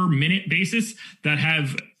per minute basis that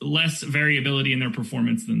have less variability in their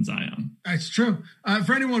performance than Zion. That's true.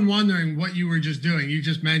 For anyone wondering what you were just doing, you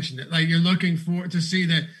just mentioned it. Like you're looking to see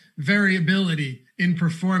the variability in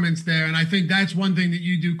performance there. And I think that's one thing that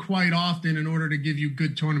you do quite often in order to give you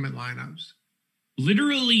good tournament lineups.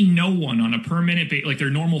 Literally no one on a per minute, like their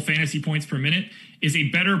normal fantasy points per minute, is a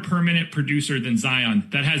better per minute producer than Zion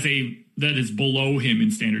that is below him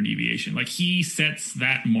in standard deviation. Like he sets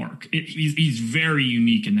that mark. He's very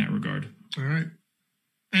unique in that regard. All right.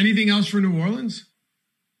 Anything else for New Orleans?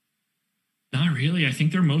 Not really. I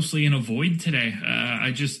think they're mostly in a void today.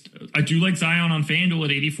 I do like Zion on FanDuel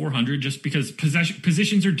at 8,400 just because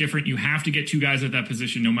positions are different. You have to get two guys at that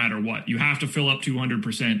position no matter what. You have to fill up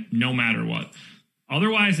 200% no matter what.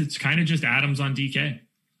 Otherwise, it's kind of just Adams on DK.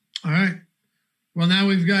 All right. Well, now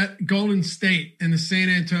we've got Golden State and the San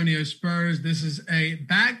Antonio Spurs. This is a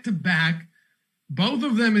back-to-back, both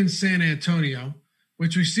of them in San Antonio,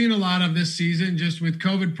 which we've seen a lot of this season, just with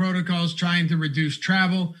COVID protocols trying to reduce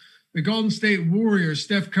travel. The Golden State Warriors,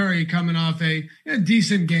 Steph Curry coming off a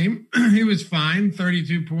decent game. He was fine,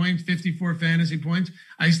 32 points, 54 fantasy points.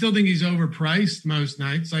 I still think he's overpriced most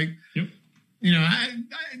nights. Like, yep. You know,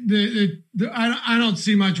 I don't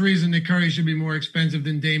see much reason that Curry should be more expensive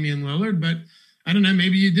than Damian Lillard, but I don't know,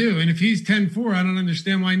 maybe you do. And if he's 10-4, I don't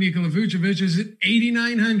understand why Nikola Vucevic is at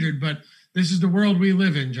 8,900, but this is the world we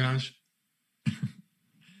live in, Josh.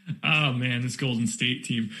 Oh, man, this Golden State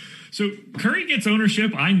team. So Curry gets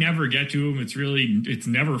ownership. I never get to him. It's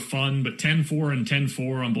never fun, but 10-4 and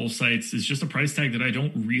 10-4 on both sites is just a price tag that I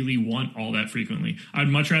don't really want all that frequently. I'd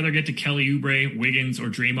much rather get to Kelly Oubre, Wiggins, or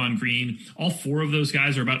Draymond Green. All four of those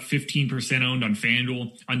guys are about 15% owned on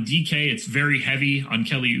FanDuel. On DK, it's very heavy on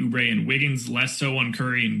Kelly Oubre and Wiggins, less so on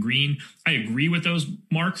Curry and Green. I agree with those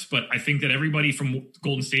marks, but I think that everybody from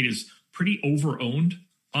Golden State is pretty over-owned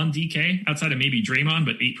on DK, outside of maybe Draymond,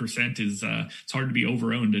 but 8% is it's hard to be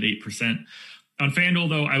over-owned at 8%. On FanDuel,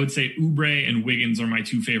 though, I would say Oubre and Wiggins are my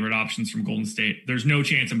two favorite options from Golden State. There's no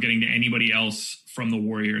chance I'm getting to anybody else from the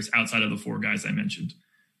Warriors outside of the four guys I mentioned.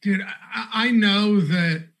 Dude, I know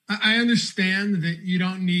that I understand that you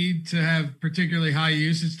don't need to have particularly high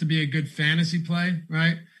usage to be a good fantasy play,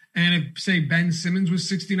 right? And if, say, Ben Simmons was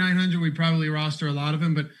 6,900, we'd probably roster a lot of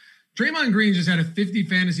him, but Draymond Green just had a 50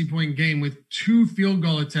 fantasy point game with 2 field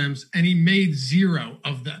goal attempts, and he made 0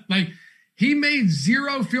 of them. Like, he made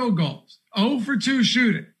 0 field goals, 0 for 2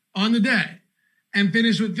 shooting on the day, and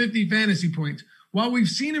finished with 50 fantasy points. While we've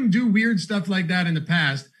seen him do weird stuff like that in the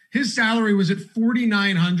past, his salary was at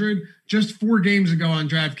 4,900 just 4 games ago on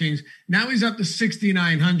DraftKings. Now he's up to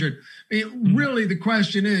 6,900. Really, the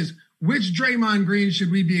question is, which Draymond Green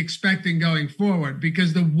should we be expecting going forward?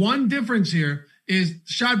 Because the one difference here is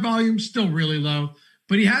shot volume still really low,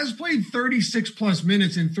 but he has played 36 plus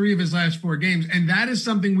minutes in 3 of his last 4 games. And that is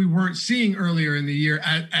something we weren't seeing earlier in the year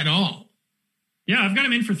at all. Yeah, I've got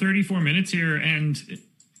him in for 34 minutes here. And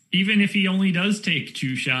even if he only does take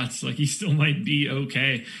 2 shots, like he still might be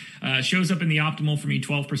okay. Shows up in the optimal for me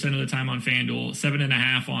 12% of the time on FanDuel,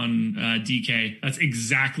 7.5 on DK. That's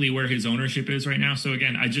exactly where his ownership is right now. So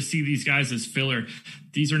again, I just see these guys as filler.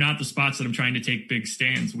 These are not the spots that I'm trying to take big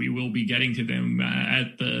stands. We will be getting to them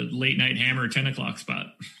at the late night hammer 10 o'clock spot.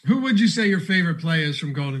 Who would you say your favorite play is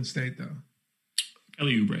from Golden State, though?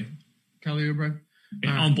 Kelly Oubre. Kelly Oubre?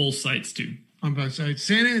 On both sides, too. On both sides.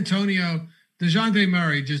 San Antonio, DeJounte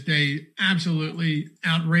Murray, just a absolutely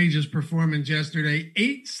outrageous performance yesterday.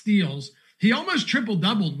 8 steals. He almost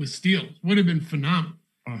triple-doubled with steals. Would have been phenomenal.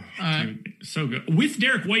 Oh, dude, so good. With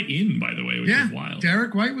Derek White in, by the way, which is wild.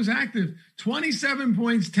 Derek White was active. 27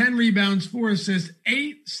 points, 10 rebounds, 4 assists,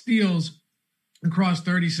 8 steals across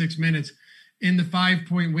 36 minutes in the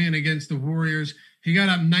 5-point win against the Warriors. He got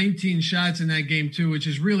up 19 shots in that game, too, which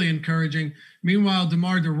is really encouraging. Meanwhile,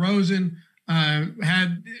 DeMar DeRozan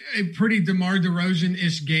had a pretty DeMar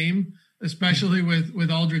DeRozan-ish game, especially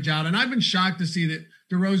with Aldridge out. And I've been shocked to see that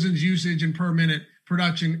DeRozan's usage and per minute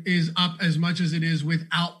production is up as much as it is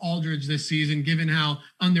without Aldridge this season, given how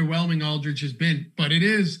underwhelming Aldridge has been. But it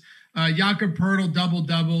is. Jakob Poeltl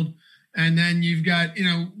double-doubled And then you've got,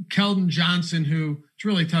 Keldon Johnson, who it's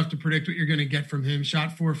really tough to predict what you're going to get from him.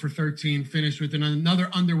 Shot 4 for 13, finished with another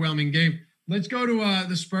underwhelming game. Let's go to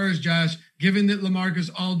the Spurs, Josh. Given that LaMarcus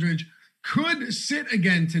Aldridge could sit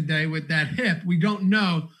again today with that hip, we don't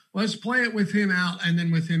know. Let's play it with him out and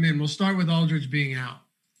then with him in. We'll start with Aldridge being out.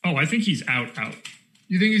 Oh, I think he's out.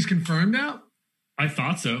 You think he's confirmed out? I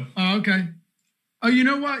thought so. Oh, okay. Oh, you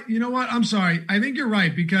know what? I'm sorry. I think you're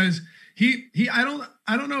right, because I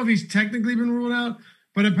don't know if he's technically been ruled out,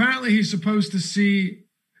 but apparently he's supposed to see.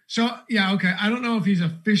 So yeah, okay. I don't know if he's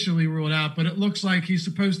officially ruled out, but it looks like he's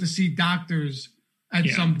supposed to see doctors at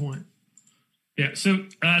some point. Yeah, so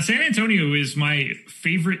San Antonio is my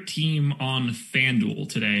favorite team on FanDuel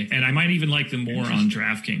today, and I might even like them more on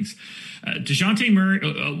DraftKings. DeJounte Murray,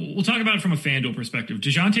 we'll talk about it from a FanDuel perspective.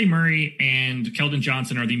 DeJounte Murray and Keldon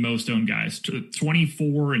Johnson are the most owned guys,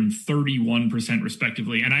 24 and 31%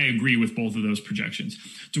 respectively, and I agree with both of those projections.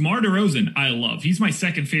 DeMar DeRozan, I love. He's my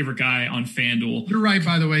second favorite guy on FanDuel. You're right,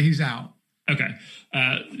 by the way, he's out. Okay.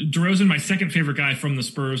 DeRozan, my second favorite guy from the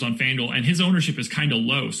Spurs on FanDuel, and his ownership is kind of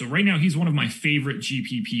low. So right now he's one of my favorite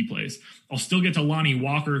GPP plays. I'll still get to Lonnie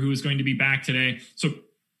Walker, who is going to be back today. So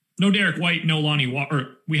no Derek White, no Lonnie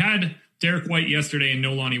Walker. We had Derek White yesterday and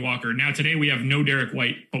no Lonnie Walker. Now today we have no Derek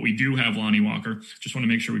White, but we do have Lonnie Walker. Just want to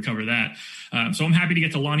make sure we cover that. So I'm happy to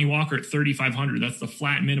get to Lonnie Walker at 3,500. That's the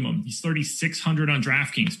flat minimum. He's 3,600 on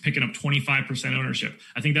DraftKings, picking up 25% ownership.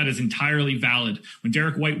 I think that is entirely valid. When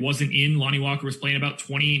Derek White wasn't in, Lonnie Walker was playing about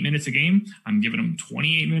 28 minutes a game. I'm giving him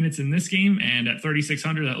 28 minutes in this game, and at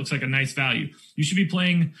 3,600, that looks like a nice value. You should be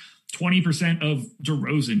playing 20% of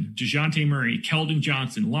DeRozan, DeJounte Murray, Keldon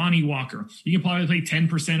Johnson, Lonnie Walker. You can probably play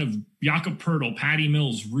 10% of Jakob Poeltl, Patty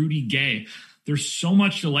Mills, Rudy Gay. There's so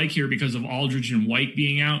much to like here because of Aldridge and White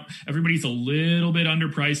being out. Everybody's a little bit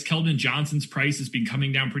underpriced. Keldon Johnson's price has been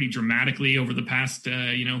coming down pretty dramatically over the past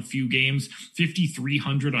few games.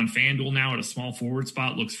 5,300 on FanDuel now at a small forward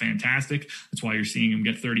spot looks fantastic. That's why you're seeing him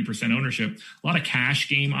get 30% ownership. A lot of cash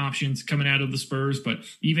game options coming out of the Spurs, but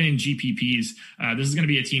even in GPPs, this is going to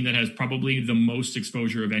be a team that has probably the most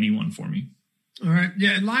exposure of anyone for me. All right.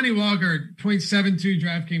 Yeah, Lonnie Walker, 0.72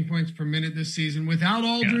 DraftKings points per minute this season. Without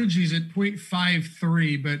Aldridge, he's at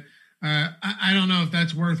 0.53, but I don't know if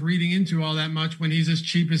that's worth reading into all that much when he's as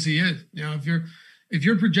cheap as he is. If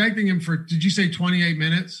you're projecting him for, did you say 28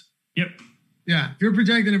 minutes? Yep. Yeah, if you're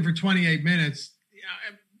projecting him for 28 minutes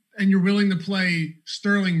and you're willing to play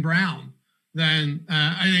Sterling Brown, then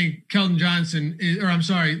I think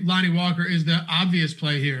Lonnie Walker is the obvious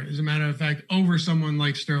play here, as a matter of fact, over someone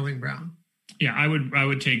like Sterling Brown. Yeah, I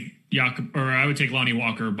would take Lonnie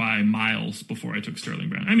Walker by miles before I took Sterling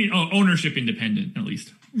Brown. I mean, ownership independent at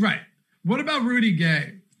least. Right. What about Rudy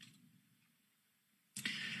Gay?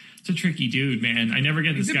 It's a tricky dude, man. I never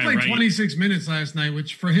get this guy right. He did play 26 minutes last night,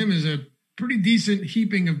 which for him is a pretty decent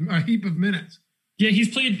heap of minutes. Yeah, he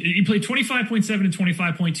played 25.7 and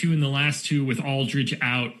 25.2 in the last two with Aldridge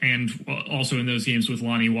out, and also in those games with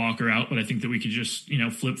Lonnie Walker out. But I think that we could just,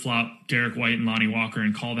 flip-flop Derek White and Lonnie Walker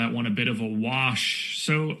and call that one a bit of a wash.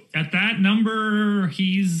 So at that number,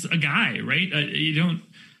 he's a guy, right?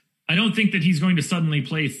 I don't think that he's going to suddenly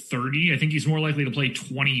play 30. I think he's more likely to play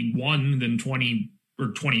 21 than 20 or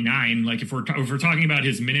 29. Like if we're talking about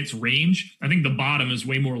his minutes range, I think the bottom is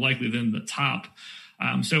way more likely than the top.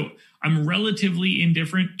 So I'm relatively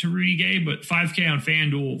indifferent to Rudy Gay, but 5K on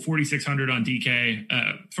FanDuel, 4,600 on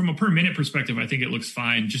DK. From a per minute perspective, I think it looks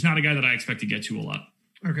fine. Just not a guy that I expect to get to a lot.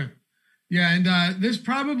 Okay. Yeah, and this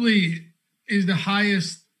probably is the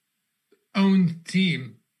highest owned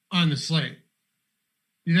team on the slate.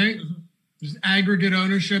 You think? Just aggregate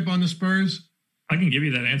ownership on the Spurs? I can give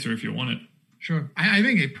you that answer if you want it. Sure. I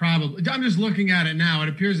think it probably, I'm just looking at it now. It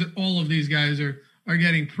appears that all of these guys are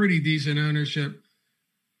getting pretty decent ownership,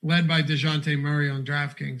 led by DeJounte Murray on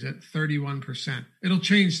DraftKings at 31%. It'll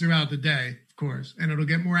change throughout the day, of course, and it'll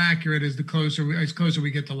get more accurate as closer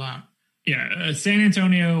we get to lock. Yeah, San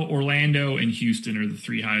Antonio, Orlando, and Houston are the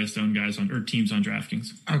three highest owned guys teams on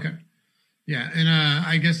DraftKings. Okay. Yeah, and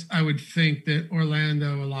I guess I would think that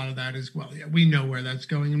Orlando, a lot of that is, well, yeah, we know where that's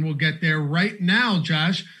going, and we'll get there right now,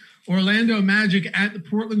 Josh. Orlando Magic at the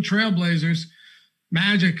Portland Trailblazers.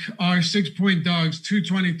 Magic are 6-point dogs,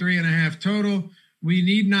 223.5 total. We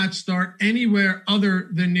need not start anywhere other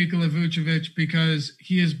than Nikola Vucevic because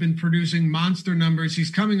he has been producing monster numbers.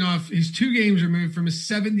 He's coming off, he's 2 games removed from a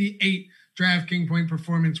 78 DraftKings point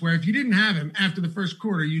performance, where if you didn't have him after the first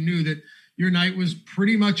quarter, you knew that your night was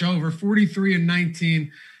pretty much over,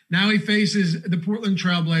 43-19. Now he faces the Portland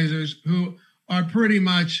Trailblazers, who are pretty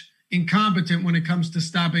much incompetent when it comes to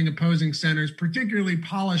stopping opposing centers, particularly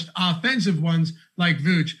polished offensive ones like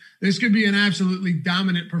Vooch. This could be an absolutely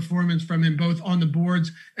dominant performance from him, both on the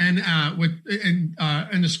boards and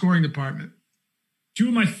in the scoring department. 2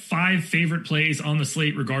 of my 5 favorite plays on the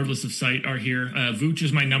slate, regardless of site, are here. Vooch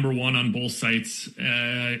is my number 1 on both sites.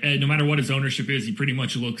 No matter what his ownership is, he pretty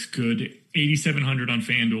much looks good. 8,700 on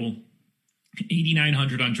FanDuel,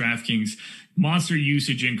 8,900 on DraftKings. Monster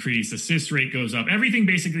usage increase, assist rate goes up. Everything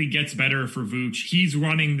basically gets better for Vooch. He's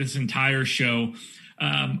running this entire show.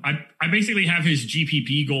 I basically have his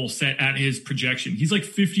GPP goal set at his projection. He's like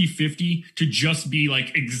 50-50 to just be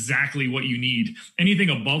like exactly what you need. Anything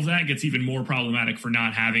above that gets even more problematic for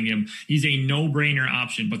not having him. He's a no-brainer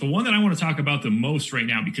option. But the one that I want to talk about the most right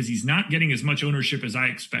now, because he's not getting as much ownership as I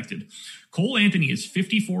expected, Cole Anthony is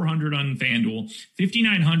 5,400 on FanDuel,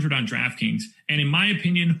 5,900 on DraftKings, and in my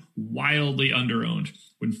opinion, wildly underowned.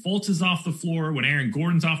 When Fultz is off the floor, when Aaron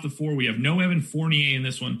Gordon's off the floor, we have no Evan Fournier in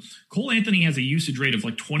this one. Cole Anthony has a usage rate of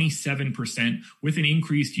like 27% with an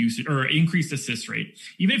increased usage or increased assist rate.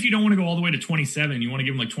 Even if you don't want to go all the way to 27, you want to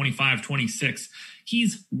give him like 25, 26.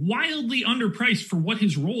 He's wildly underpriced for what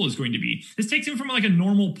his role is going to be. This takes him from like a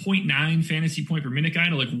normal 0.9 fantasy point per minute guy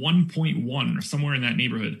to like 1.1 or somewhere in that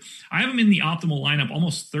neighborhood. I have him in the optimal lineup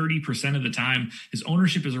almost 30% of the time. His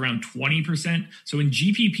ownership is around 20%. So in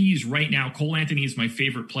GPPs right now, Cole Anthony is my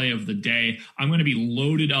favorite play of the day. I'm going to be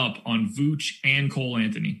loaded up on Vooch and Cole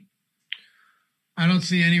Anthony. I don't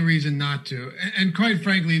see any reason not to. And quite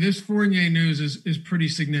frankly, this Fournier news is pretty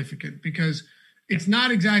significant because it's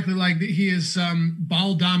not exactly like that he is some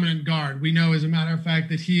ball dominant guard. We know, as a matter of fact,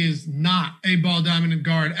 that he is not a ball dominant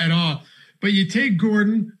guard at all. But you take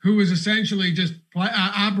Gordon, who was essentially just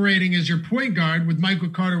operating as your point guard with Michael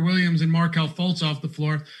Carter-Williams and Markelle Fultz off the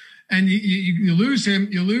floor, and you lose him.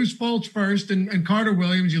 You lose Fultz first and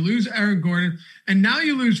Carter-Williams. You lose Aaron Gordon, and now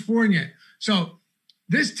you lose Fournier. So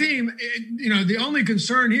this team, the only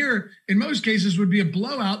concern here in most cases would be a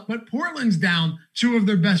blowout, but Portland's down 2 of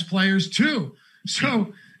their best players too.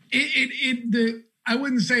 So I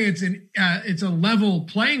wouldn't say it's a level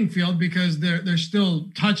playing field because they're still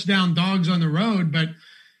touchdown dogs on the road. But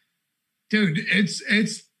dude,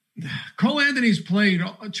 it's Cole Anthony's played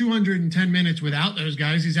 210 minutes without those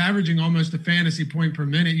guys. He's averaging almost a fantasy point per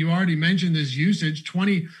minute. You already mentioned his usage,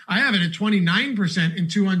 20. I have it at 29% in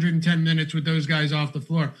 210 minutes with those guys off the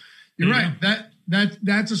floor. You're right.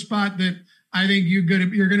 That's a spot that I think you're going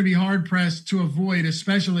to be hard pressed to avoid,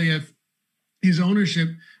 especially if his ownership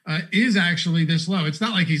is actually this low. It's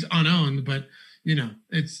not like he's unowned, but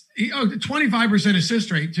it's 25%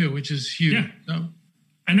 assist rate too, which is huge. Yeah. So.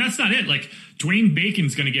 And that's not it. Like Dwayne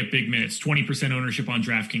Bacon's going to get big minutes, 20% ownership on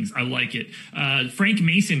DraftKings. I like it. Frank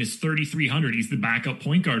Mason is 3,300. He's the backup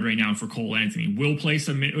point guard right now for Cole Anthony.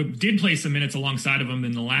 Did play some minutes alongside of him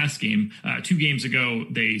in the last game. 2 games ago,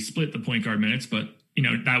 they split the point guard minutes, but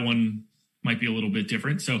that one might be a little bit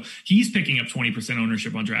different. So he's picking up 20%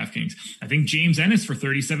 ownership on DraftKings. I think James Ennis for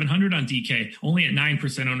 3,700 on DK, only at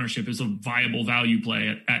 9% ownership, is a viable value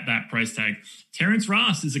play at that price tag. Terrence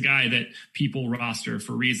Ross is a guy that people roster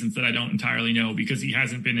for reasons that I don't entirely know because he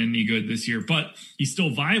hasn't been any good this year, but he's still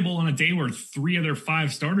viable on a day where 3 of their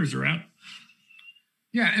 5 starters are out.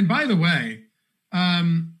 Yeah. And by the way,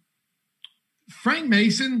 Frank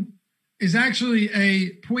Mason is actually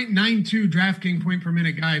a 0.92 DraftKings point per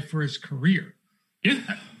minute guy for his career. Yeah.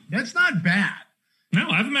 That's not bad.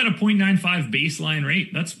 No, I have him at a 0.95 baseline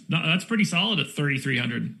rate. That's pretty solid at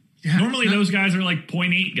 3,300. Yeah, normally those guys are like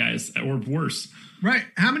 0.8 guys or worse. Right.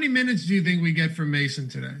 How many minutes do you think we get from Mason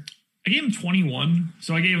today? I gave him 21.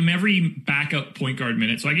 So I gave him every backup point guard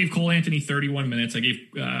minute. So I gave Cole Anthony 31 minutes. I gave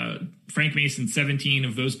Frank Mason 17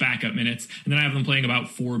 of those backup minutes. And then I have them playing about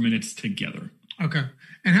 4 minutes together. Okay.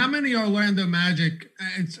 And how many Orlando Magic,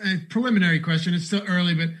 it's a preliminary question, it's still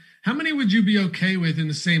early, but how many would you be okay with in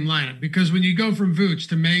the same lineup? Because when you go from Vooch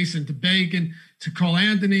to Mason to Bacon to Cole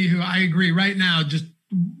Anthony, who I agree right now, just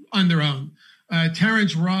on their own,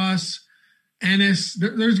 Terrence Ross, Ennis,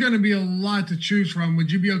 there's going to be a lot to choose from.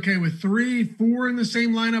 Would you be okay with 3, 4 in the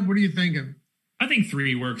same lineup? What are you thinking? I think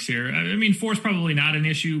 3 works here. I mean, 4 is probably not an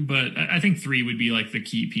issue, but I think 3 would be like the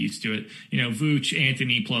key piece to it. Vooch,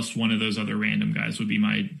 Anthony, plus one of those other random guys would be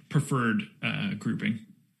my preferred grouping.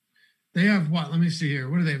 They have what? Let me see here.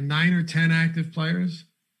 What do they have? 9 or 10 active players?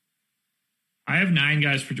 I have 9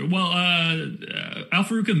 guys.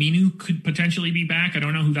 Al-Farouq Aminu could potentially be back. I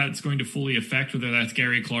don't know who that's going to fully affect, whether that's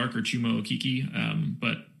Gary Clark or Chuma Okeke,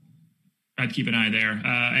 but I'd keep an eye there.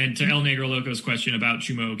 And to El Negro Loco's question about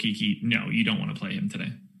Chuma Okeke, no, you don't want to play him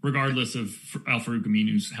today, regardless of Al-Farouq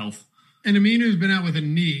Aminu's health. And Aminu's been out with a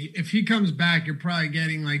knee. If he comes back, you're probably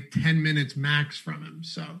getting like 10 minutes max from him.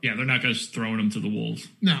 So yeah, they're not just throwing him to the wolves.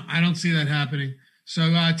 No, I don't see that happening.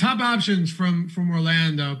 So top options from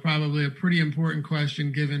Orlando, probably a pretty important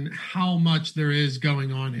question given how much there is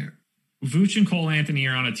going on here. Vooch and Cole Anthony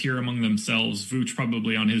are on a tier among themselves. Vooch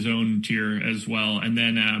probably on his own tier as well. And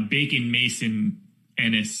then Bacon, Mason,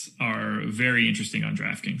 Ennis are very interesting on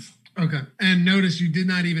DraftKings. Okay. And notice you did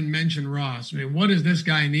not even mention Ross. I mean, what does this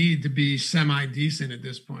guy need to be semi-decent at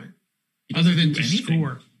this point? Other than to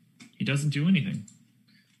score. He doesn't do anything.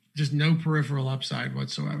 Just no peripheral upside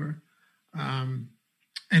whatsoever. And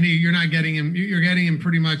you're not getting him. You're getting him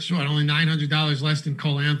pretty much, only $900 less than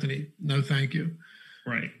Cole Anthony. No, thank you.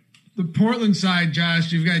 Right. The Portland side,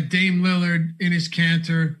 Josh, you've got Dame Lillard, Enes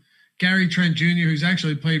Kanter, Gary Trent Jr., who's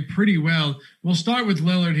actually played pretty well. We'll start with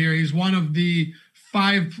Lillard here. He's one of the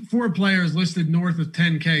four players listed north of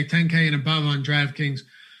 10K and above on DraftKings.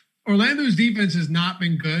 Orlando's defense has not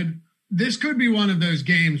been good. This could be one of those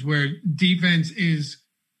games where defense is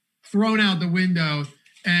thrown out the window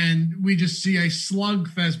and we just see a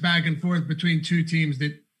slugfest back and forth between two teams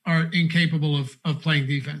that are incapable of playing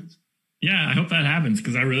defense. Yeah, I hope that happens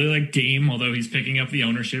because I really like Dame, although he's picking up the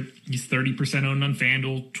ownership. He's 30% owned on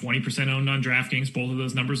FanDuel, 20% owned on DraftKings. Both of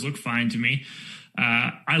those numbers look fine to me.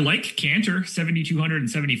 I like Kanter, 7,200 and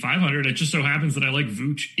 7,500. It just so happens that I like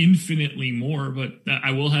Vooch infinitely more, but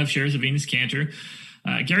I will have shares of Enes Kanter.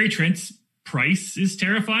 Gary Trent's price is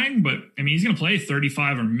terrifying, but I mean, he's going to play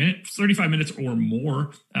 35 minutes or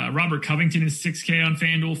more. Robert Covington is 6K on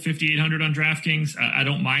FanDuel, 5,800 on DraftKings. I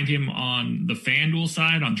don't mind him on the FanDuel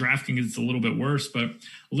side. On DraftKings, it's a little bit worse, but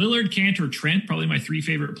Lillard, Kanter, Trent, probably my three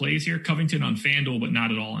favorite plays here. Covington on FanDuel, but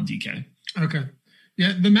not at all on DK. Okay.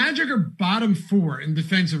 Yeah, the Magic are bottom 4 in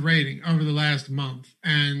defensive rating over the last month,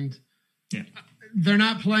 and they're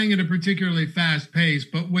not playing at a particularly fast pace,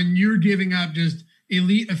 but when you're giving up just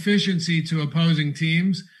elite efficiency to opposing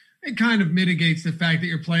teams, it kind of mitigates the fact that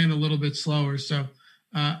you're playing a little bit slower. So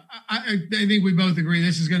I think we both agree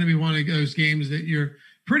this is going to be one of those games that you're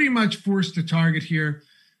pretty much forced to target here.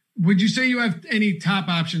 Would you say you have any top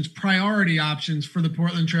options, priority options for the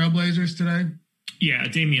Portland Trailblazers today? Yeah,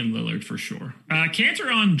 Damian Lillard for sure.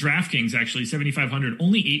 Kanter on DraftKings, actually, 7,500,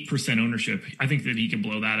 only 8% ownership. I think that he can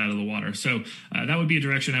blow that out of the water. So that would be a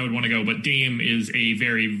direction I would want to go. But Dame is a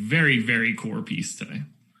very, very, very core piece today.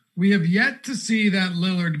 We have yet to see that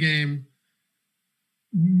Lillard game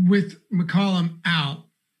with McCollum out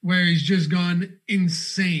where he's just gone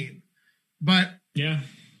insane. But yeah,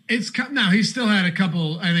 now he's still had a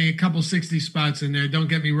couple 60 spots in there. Don't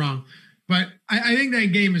get me wrong. But I think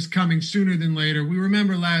that game is coming sooner than later. We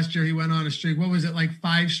remember last year he went on a streak. What was it, like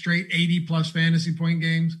 5 straight 80-plus fantasy point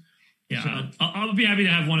games? Yeah, so, I'll be happy to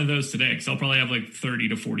have one of those today because I'll probably have like 30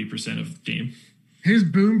 to 40% of Dame. His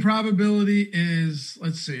boom probability is,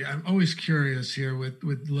 let's see, I'm always curious here with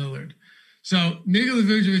Lillard. So Nikola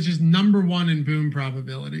Vucevic is number 1 in boom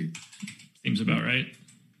probability. Seems about right.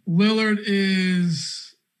 Lillard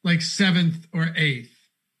is like 7th or 8th.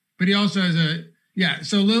 But he also has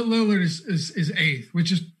so Lillard is 8th,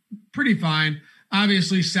 which is pretty fine.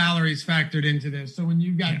 Obviously, salaries factored into this. So when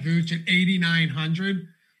you've got Vooch at 8,900,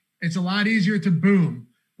 it's a lot easier to boom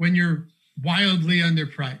when you're wildly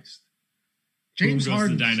underpriced. James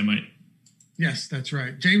Harden, the dynamite. Yes, that's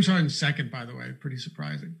right. James Harden's second, by the way. Pretty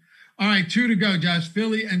surprising. All right, 2 to go, Josh.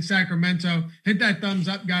 Philly and Sacramento. Hit that thumbs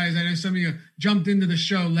up, guys. I know some of you jumped into the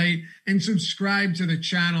show late, and subscribe to the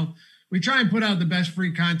channel. We try and put out the best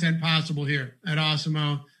free content possible here at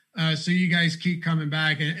Awesemo, so you guys keep coming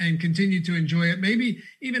back and continue to enjoy it. Maybe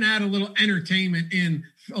even add a little entertainment in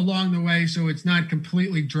along the way so it's not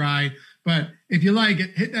completely dry. But if you like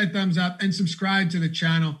it, hit that thumbs up and subscribe to the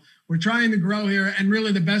channel. We're trying to grow here, and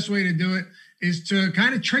really the best way to do it is to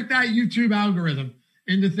kind of trick that YouTube algorithm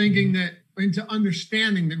into thinking into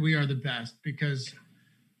understanding that we are the best, because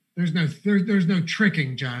there's no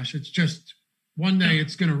tricking, Josh. It's just one day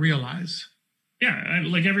it's going to realize. Yeah,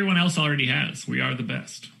 like everyone else already has. We are the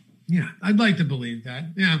best. Yeah, I'd like to believe that.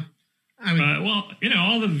 Yeah. I mean, well,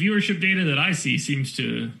 all the viewership data that I see seems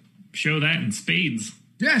to show that in spades.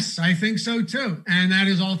 Yes, I think so too. And that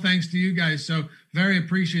is all thanks to you guys. So very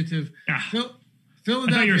appreciative. Philadelphia.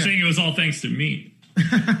 I thought you were saying it was all thanks to me.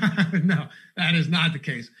 No, that is not the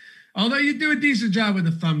case. Although you do a decent job with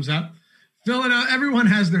the thumbs up. Philadelphia, everyone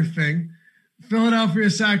has their thing. Philadelphia,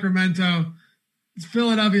 Sacramento.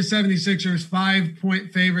 Philadelphia 76ers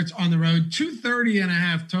 5-point favorites on the road,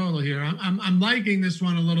 230.5 total here. I'm liking this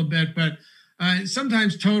one a little bit, but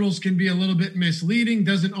Sometimes totals can be a little bit misleading.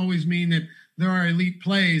 Doesn't always mean that there are elite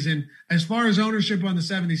plays. And as far as ownership on the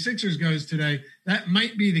 76ers goes today, that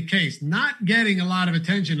might be the case. Not getting a lot of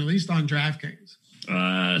attention, at least on DraftKings.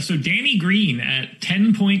 So Danny Green at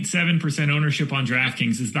 10.7% ownership on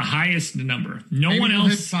DraftKings is the highest number. Maybe one he'll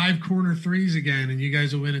else hit 5 corner threes again, and you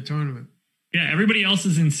guys will win a tournament. Yeah, everybody else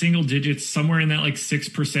is in single digits, somewhere in that like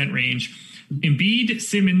 6% range. Embiid,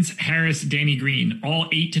 Simmons, Harris, Danny Green, all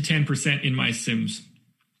 8 to 10% in my Sims.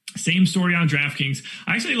 Same story on DraftKings.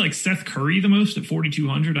 I actually like Seth Curry the most at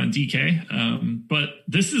 4,200 on DK. But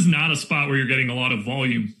this is not a spot where you're getting a lot of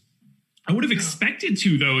volume. I would have expected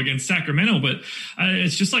to, though, against Sacramento, but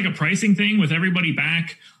it's just like a pricing thing with everybody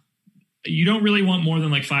back. You don't really want more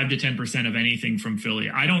than like 5 to 10% of anything from Philly.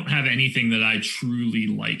 I don't have anything that I truly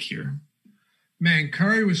like here. Man,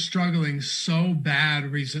 Curry was struggling so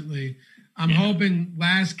bad recently. I'm hoping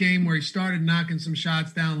last game where he started knocking some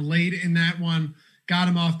shots down late in that one, got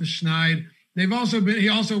him off the schneid. He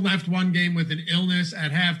also left one game with an illness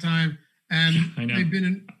at halftime, and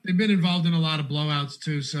they've been involved in a lot of blowouts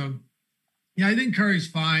too. So yeah, I think Curry's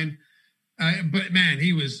fine. But man,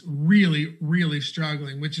 he was really, really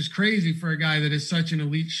struggling, which is crazy for a guy that is such an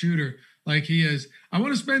elite shooter like he is. I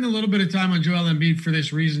want to spend a little bit of time on Joel Embiid for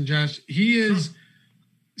this reason, Josh. He is,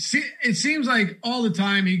 it seems like all the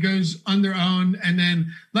time he goes under owned. And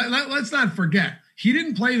then let's not forget, he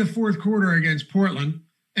didn't play the fourth quarter against Portland,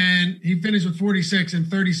 and he finished with 46 and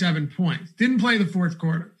 37 points. Didn't play the fourth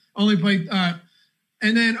quarter, only played,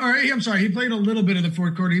 he played a little bit of the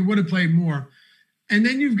fourth quarter. He would have played more. And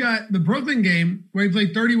then you've got the Brooklyn game where he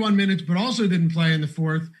played 31 minutes, but also didn't play in the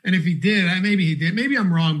fourth. And if he did, maybe he did. Maybe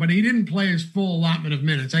I'm wrong, but he didn't play his full allotment of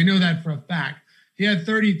minutes. I know that for a fact. He had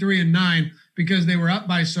 33 and 9 because they were up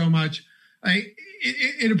by so much.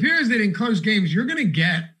 It appears that in close games, you're going to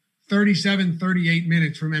get 37, 38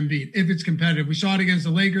 minutes from Embiid if it's competitive. We saw it against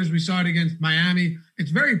the Lakers. We saw it against Miami.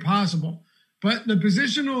 It's very possible. But the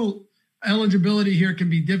positional eligibility here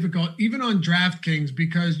can be difficult, even on DraftKings,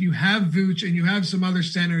 because you have Vooch and you have some other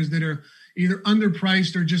centers that are either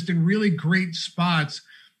underpriced or just in really great spots.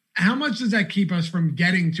 How much does that keep us from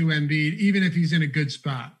getting to Embiid, even if he's in a good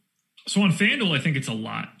spot? So on FanDuel, I think it's a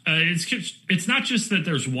lot. It's not just that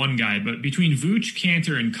there's one guy, but between Vooch,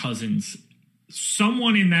 Cantor, and Cousins,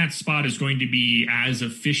 someone in that spot is going to be as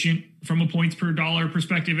efficient from a points per dollar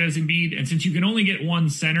perspective as Embiid. And since you can only get one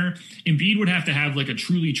center, Embiid would have to have like a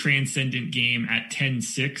truly transcendent game at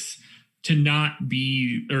 10-6 to not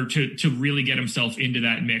be, or to really get himself into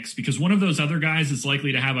that mix, because one of those other guys is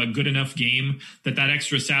likely to have a good enough game that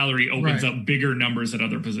extra salary opens up bigger numbers at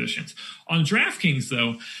other positions. On DraftKings,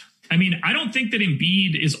 though, I mean, I don't think that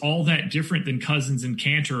Embiid is all that different than Cousins and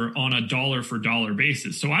Cantor on a dollar for dollar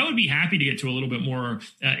basis. So I would be happy to get to a little bit more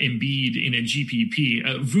Embiid in a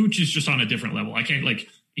GPP. Vooch is just on a different level. I can't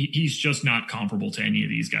he's just not comparable to any of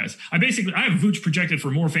these guys. I have Vooch projected for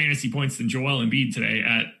more fantasy points than Joel Embiid today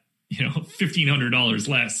at $1,500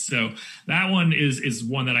 less. So that one is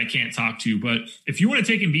one that I can't talk to. But if you want to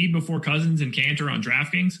take Embiid before Cousins and Cantor on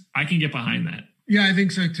DraftKings, I can get behind that. Yeah, I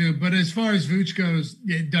think so too. But as far as Vooch goes,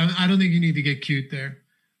 I don't think you need to get cute there.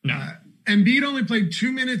 No. Embiid only played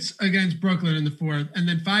 2 minutes against Brooklyn in the fourth, and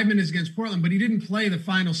then 5 minutes against Portland, but he didn't play the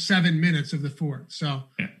final 7 minutes of the fourth. So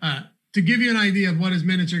to give you an idea of what his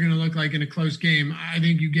minutes are going to look like in a close game, I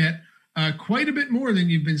think you get quite a bit more than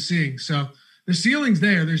you've been seeing. So the ceiling's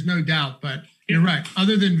there, there's no doubt. But you're right.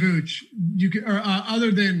 Other than Vooch,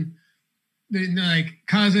 other than like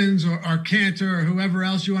Cousins or Cantor or whoever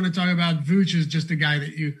else you want to talk about, Vooch is just a guy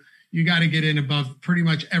that you got to get in above pretty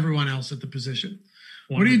much everyone else at the position.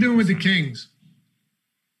 100%. What are you doing with the Kings?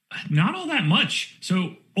 Not all that much.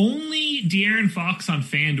 So only De'Aaron Fox on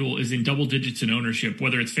FanDuel is in double digits in ownership,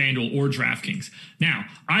 whether it's FanDuel or DraftKings. Now,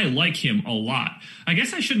 I like him a lot. I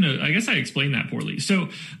guess I explained that poorly. So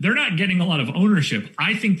they're not getting a lot of ownership.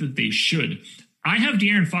 I think that they should. I have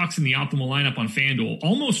De'Aaron Fox in the optimal lineup on FanDuel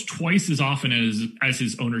almost twice as often as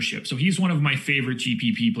his ownership. So he's one of my favorite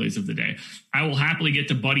GPP plays of the day. I will happily get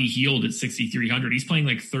to Buddy Hield at 6,300. He's playing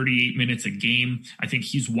like 38 minutes a game. I think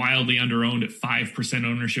he's wildly underowned at 5%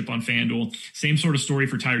 ownership on FanDuel. Same sort of story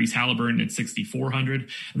for Tyrese Halliburton at 6,400.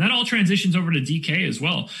 And that all transitions over to DK as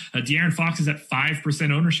well. De'Aaron Fox is at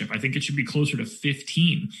 5% ownership. I think it should be closer to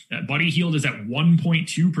 15. Buddy Hield is at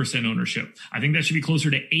 1.2% ownership. I think that should be closer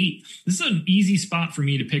to 8. This is an easy spot for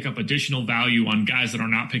me to pick up additional value on guys that are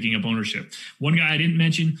not picking up ownership. One guy I didn't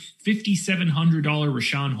mention, $5,700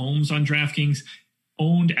 Rashawn Holmes on DraftKings,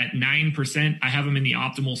 owned at 9%. I have him in the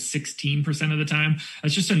optimal 16% of the time.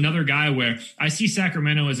 That's just another guy where I see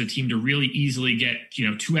Sacramento as a team to really easily get,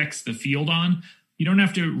 2x the field on. You don't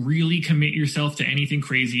have to really commit yourself to anything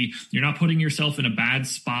crazy. You're not putting yourself in a bad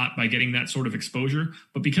spot by getting that sort of exposure.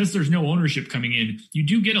 But because there's no ownership coming in, you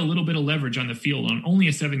do get a little bit of leverage on the field on only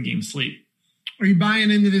a 7-game slate. Are you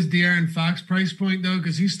buying into this De'Aaron Fox price point, though?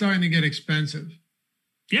 Because he's starting to get expensive.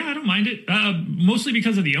 Yeah, I don't mind it. Mostly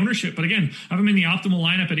because of the ownership. But again, I have him in the optimal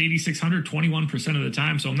lineup at 8,600, 21% of the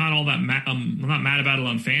time. So I'm not all that I'm not mad about it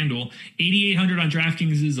on FanDuel. 8,800 on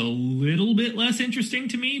DraftKings is a little bit less interesting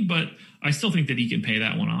to me, but I still think that he can pay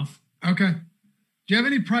that one off. Okay. Do you have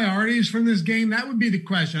any priorities from this game? That would be the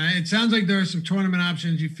question. It sounds like there are some tournament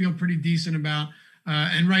options you feel pretty decent about,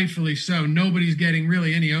 and rightfully so. Nobody's getting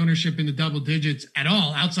really any ownership in the double digits at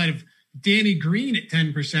all outside of Danny Green at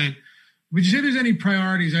 10%. Would you say there's any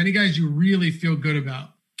priorities, any guys you really feel good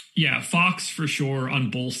about? Yeah, Fox for sure on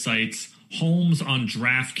both sites. Holmes on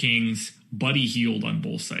DraftKings. Buddy Hield on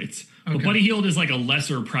both sites. Okay. But Buddy Hield is like a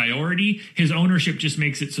lesser priority. His ownership just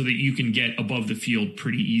makes it so that you can get above the field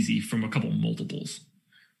pretty easy from a couple multiples.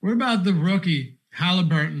 What about the rookie,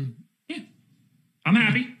 Halliburton? Yeah, I'm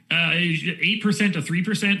happy. 8% to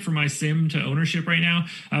 3% for my sim to ownership right now.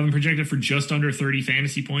 I have him projected for just under 30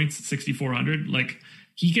 fantasy points, 6,400. Like,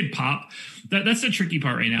 he could pop. That's the tricky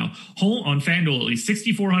part right now. On FanDuel, at least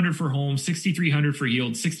 6,400 for Holmes, 6,300 for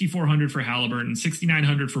Hield, 6,400 for Halliburton,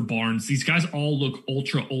 6,900 for Barnes. These guys all look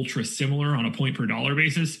ultra similar on a point per dollar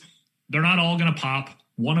basis. They're not all going to pop.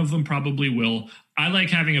 One of them probably will. I like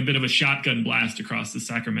having a bit of a shotgun blast across the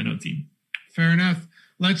Sacramento team. Fair enough.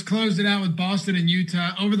 Let's close it out with Boston and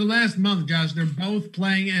Utah. Over the last month, Josh, they're both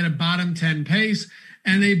playing at a bottom 10 pace,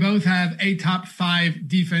 and they both have a top 5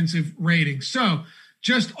 defensive rating. So,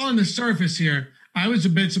 just on the surface here, I was a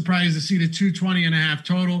bit surprised to see the 220.5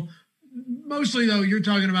 total. Mostly, though, you're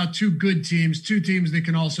talking about two good teams, two teams that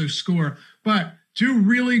can also score. But two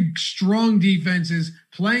really strong defenses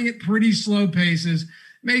playing at pretty slow paces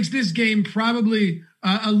makes this game probably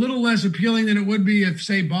a little less appealing than it would be if,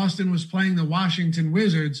 say, Boston was playing the Washington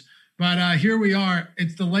Wizards. But here we are.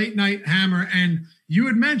 It's the late night hammer. And you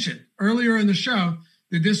had mentioned earlier in the show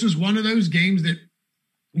that this was one of those games that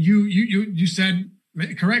you said,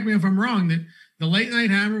 correct me if I'm wrong, that the late night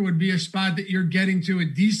hammer would be a spot that you're getting to a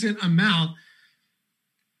decent amount.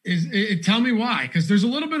 Tell me why, because there's a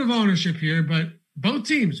little bit of ownership here, but both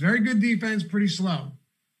teams, very good defense, pretty slow.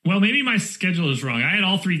 Well, maybe my schedule is wrong. I had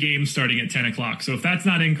all 3 games starting at 10 o'clock. So if that's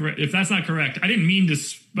not incorrect, if that's not correct, I didn't mean to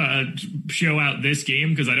show out this game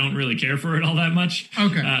because I don't really care for it all that much.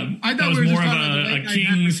 Okay. I thought that was more of a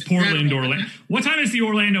Kings, Portland, Orlando. What time is the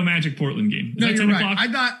Orlando Magic Portland game? Is that 10 o'clock?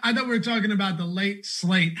 I thought we were talking about the late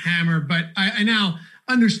slate hammer, but I now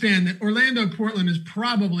understand that Orlando, Portland is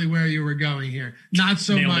probably where you were going here. Not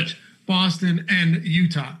so much Boston and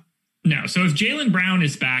Utah. No. So if Jaylen Brown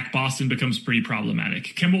is back, Boston becomes pretty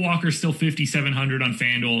problematic. Kemba Walker's still 5,700 on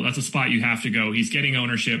FanDuel. That's a spot you have to go. He's getting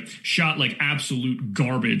ownership. Shot like absolute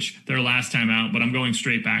garbage their last time out, but I'm going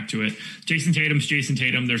straight back to it. Jason Tatum's Jason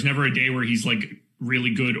Tatum. There's never a day where he's like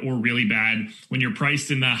really good or really bad. When you're priced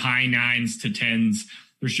in the high 9s to 10s,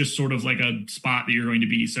 there's just sort of like a spot that you're going to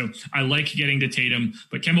be. So I like getting to Tatum,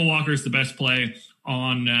 but Kemba Walker is the best play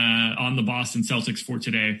on the Boston Celtics for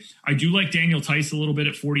today. I do like Daniel Tice a little bit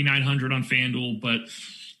at 4,900 on FanDuel, but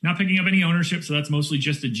not picking up any ownership, so that's mostly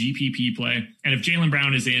just a GPP play. And if Jaylen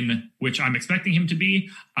Brown is in, which I'm expecting him to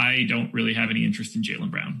be, I don't really have any interest in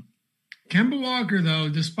Jaylen Brown. Kemba Walker, though,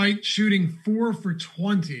 despite shooting 4 for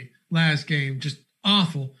 20 last game, just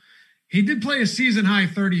awful, he did play a season-high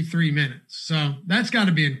 33 minutes, so that's got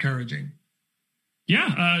to be encouraging. Yeah,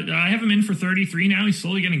 I have him in for 33 now. He's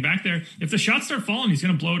slowly getting back there. If the shots start falling, he's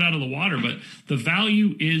going to blow it out of the water, but the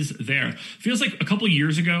value is there. Feels like a couple of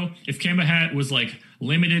years ago, if Kemba was like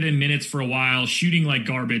limited in minutes for a while, shooting like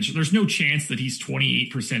garbage, there's no chance that he's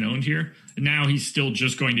 28% owned here. Now he's still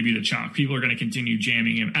just going to be the chalk. People are going to continue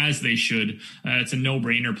jamming him, as they should. It's a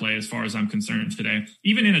no-brainer play as far as I'm concerned today.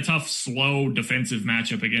 Even in a tough, slow defensive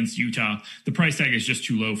matchup against Utah, the price tag is just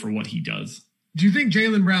too low for what he does. Do you think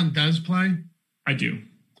Jaylen Brown does play? I do.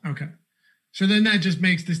 Okay. So then that just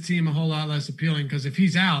makes this team a whole lot less appealing, because if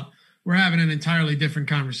he's out, we're having an entirely different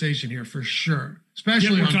conversation here for sure.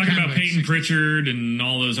 Especially we're talking about Peyton Pritchard and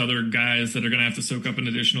all those other guys that are going to have to soak up an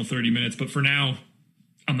additional 30 minutes. But for now,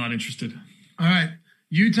 I'm not interested. All right.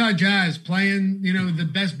 Utah Jazz playing, the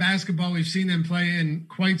best basketball we've seen them play in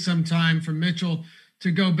quite some time, from Mitchell to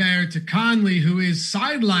Gobert to Conley, who is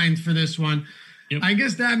sidelined for this one. Yep. I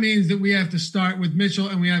guess that means that we have to start with Mitchell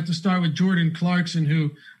and we have to start with Jordan Clarkson,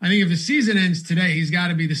 who I think if the season ends today, he's got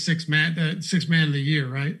to be the sixth man of the year,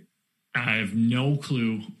 right? I have no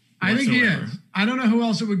clue whatsoever. I think he is. I don't know who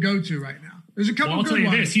else it would go to right now. There's a couple. I'll tell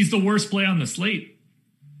you this: he's the worst play on the slate.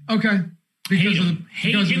 Okay.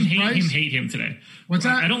 Hate him today. What's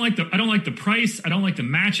that? I don't like the price. I don't like the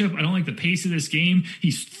matchup. I don't like the pace of this game.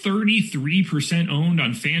 He's 33% owned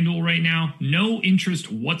on FanDuel right now. No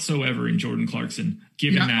interest whatsoever in Jordan Clarkson,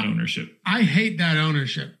 given that ownership. I hate that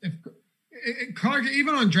ownership. If Clarkson,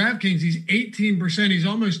 even on DraftKings, he's 18%. He's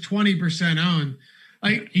almost 20% owned.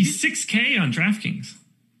 Like he's 6K on DraftKings.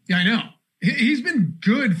 Yeah, I know. He's been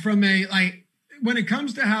good from when it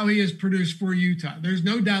comes to how he has produced for Utah. There's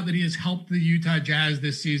no doubt that he has helped the Utah Jazz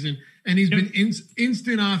this season, and he's been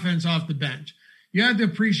instant offense off the bench. You have to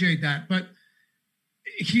appreciate that, but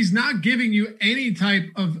he's not giving you any type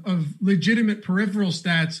of legitimate peripheral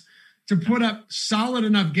stats to put up solid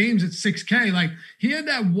enough games at 6K. Like he had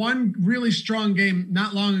that one really strong game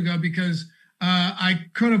not long ago because I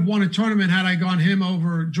could have won a tournament had I gone him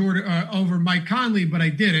over over Mike Conley, but I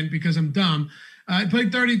didn't because I'm dumb. I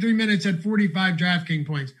played 33 minutes at 45 DraftKings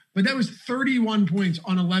points, but that was 31 points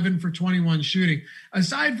on 11 for 21 shooting.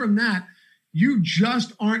 Aside from that, you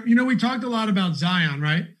just aren't, we talked a lot about Zion,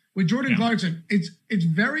 right? With Jordan Clarkson, it's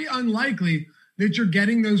very unlikely that you're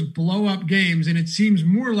getting those blow up games. And it seems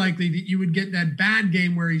more likely that you would get that bad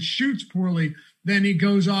game where he shoots poorly than he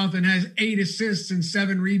goes off and has 8 assists and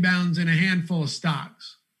 7 rebounds and a handful of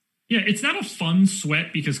stocks. Yeah, it's not a fun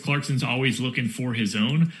sweat because Clarkson's always looking for his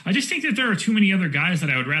own. I just think that there are too many other guys that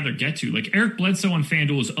I would rather get to. Like Eric Bledsoe on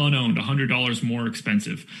FanDuel is unowned, $100 more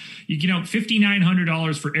expensive.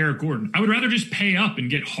 $5,900 for Eric Gordon. I would rather just pay up and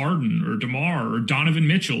get Harden or DeMar or Donovan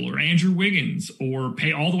Mitchell or Andrew Wiggins, or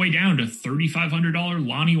pay all the way down to $3,500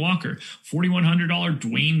 Lonnie Walker, $4,100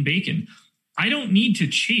 Dwayne Bacon. I don't need to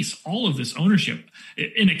chase all of this ownership.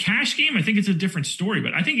 In a cash game, I think it's a different story,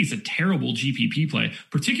 but I think he's a terrible GPP play,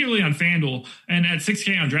 particularly on FanDuel, and at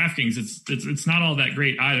 6K on DraftKings, it's not all that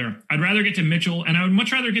great either. I'd rather get to Mitchell, and I would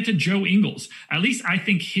much rather get to Joe Ingles. At least I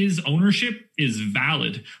think his ownership is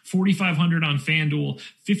valid. 4,500 on FanDuel,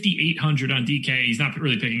 5,800 on DK. He's not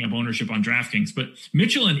really picking up ownership on DraftKings, but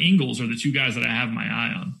Mitchell and Ingles are the two guys that I have my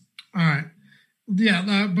eye on. All right.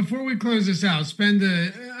 Yeah, before we close this out, spend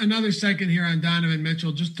another second here on Donovan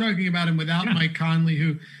Mitchell, just talking about him without Mike Conley,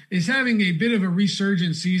 who is having a bit of a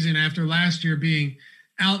resurgent season after last year being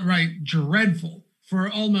outright dreadful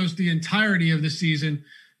for almost the entirety of the season.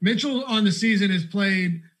 Mitchell on the season has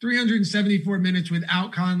played 374 minutes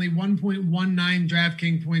without Conley, 1.19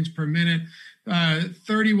 DraftKings points per minute,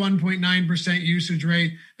 31.9% usage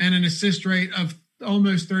rate, and an assist rate of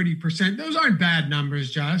almost 30%. Those aren't bad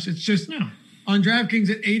numbers, Josh. It's just... On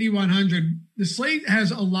DraftKings at 8,100, the slate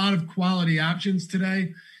has a lot of quality options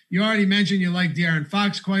today. You already mentioned you like De'Aaron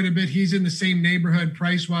Fox quite a bit. He's in the same neighborhood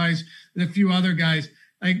price-wise as a few other guys.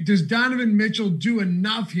 Like, does Donovan Mitchell do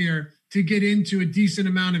enough here to get into a decent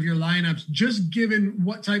amount of your lineups, just given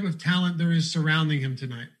what type of talent there is surrounding him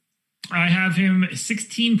tonight? I have him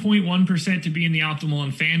 16.1% to be in the optimal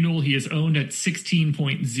on FanDuel. He is owned at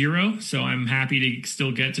 16.0, so I'm happy to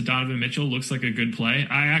still get to Donovan Mitchell. Looks like a good play.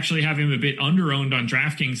 I actually have him a bit under-owned on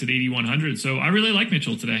DraftKings at 8,100, so I really like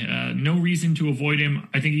Mitchell today. No reason to avoid him.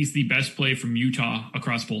 I think he's the best play from Utah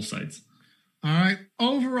across both sides. All right.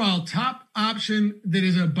 Overall, top option that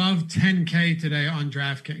is above 10K today on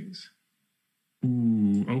DraftKings.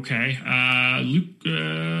 Ooh, okay.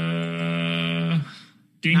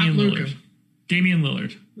 Damian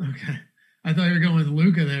Lillard. Okay. I thought you were going with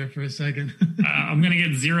Luka there for a second. I'm going to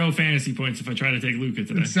get 0 fantasy points if I try to take Luka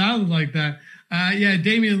today. It sounded like that.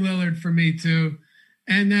 Damian Lillard for me too.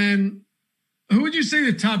 And then who would you say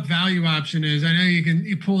the top value option is? I know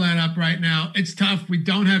you pull that up right now. It's tough. We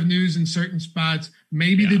don't have news in certain spots.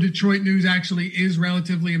 Maybe the Detroit news actually is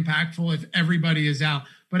relatively impactful if everybody is out.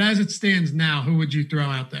 But as it stands now, who would you throw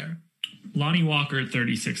out there? Lonnie Walker at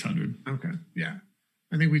 3,600. Okay. Yeah.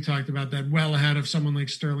 I think we talked about that well ahead of someone like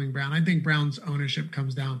Sterling Brown. I think Brown's ownership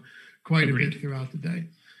comes down quite a bit throughout the day.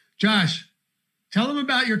 Josh, tell them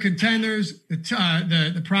about your contenders,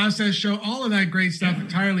 the process show, all of that great stuff,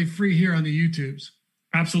 entirely free here on the YouTubes.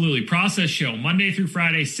 Absolutely. Process show, Monday through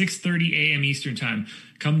Friday, 6:30 a.m. Eastern time.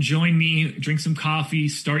 Come join me, drink some coffee,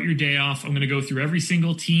 start your day off. I'm going to go through every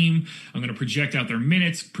single team. I'm going to project out their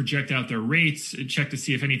minutes, project out their rates, check to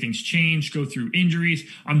see if anything's changed, go through injuries.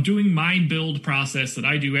 I'm doing my build process that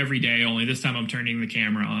I do every day, only this time I'm turning the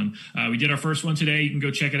camera on. We did our first one today. You can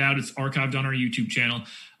go check it out. It's archived on our YouTube channel.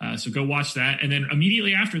 So go watch that. And then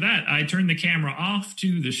immediately after that, I turn the camera off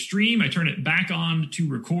to the stream. I turn it back on to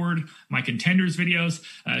record my contenders videos.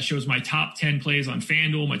 Shows my top 10 plays on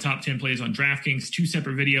FanDuel, my top 10 plays on DraftKings, 2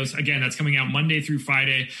 separate videos. Again, that's coming out Monday through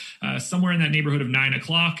Friday, somewhere in that neighborhood of 9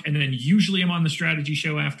 o'clock. And then usually I'm on the strategy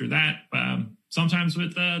show after that, sometimes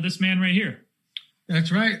with this man right here. That's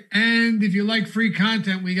right. And if you like free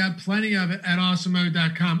content, we got plenty of it at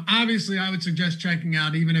awesomemode.com. Obviously, I would suggest checking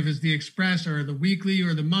out, even if it's the Express or the weekly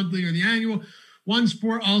or the monthly or the annual. One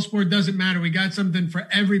sport, all sport, doesn't matter. We got something for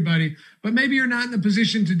everybody. But maybe you're not in the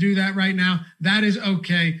position to do that right now. That is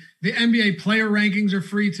okay. The NBA player rankings are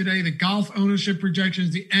free today. The golf ownership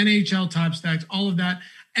projections, the NHL top stacks, all of that.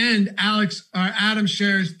 And Adam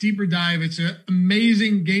shares Deeper Dive. It's an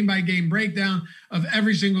amazing game-by-game breakdown of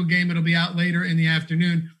every single game. It'll be out later in the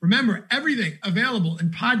afternoon. Remember, everything available in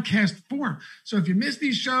podcast form. So if you miss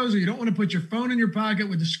these shows or you don't want to put your phone in your pocket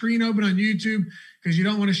with the screen open on YouTube because you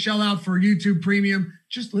don't want to shell out for YouTube Premium,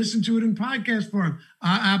 just listen to it in podcast form.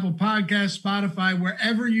 Apple Podcasts, Spotify,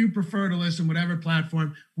 wherever you prefer to listen, whatever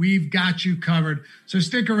platform, we've got you covered. So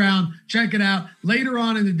stick around, check it out. Later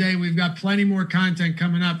on in the day, we've got plenty more content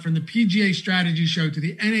coming up, from the PGA Strategy Show to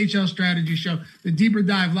the NHL Strategy Show, the Deeper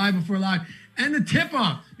Dive, Live Before Live, and the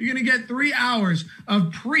tip-off. You're going to get 3 hours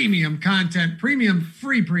of premium content,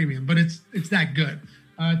 free premium, but it's that good.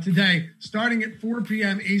 Today, starting at 4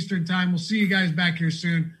 p.m. Eastern time. We'll see you guys back here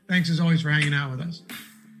soon. Thanks as always for hanging out with us.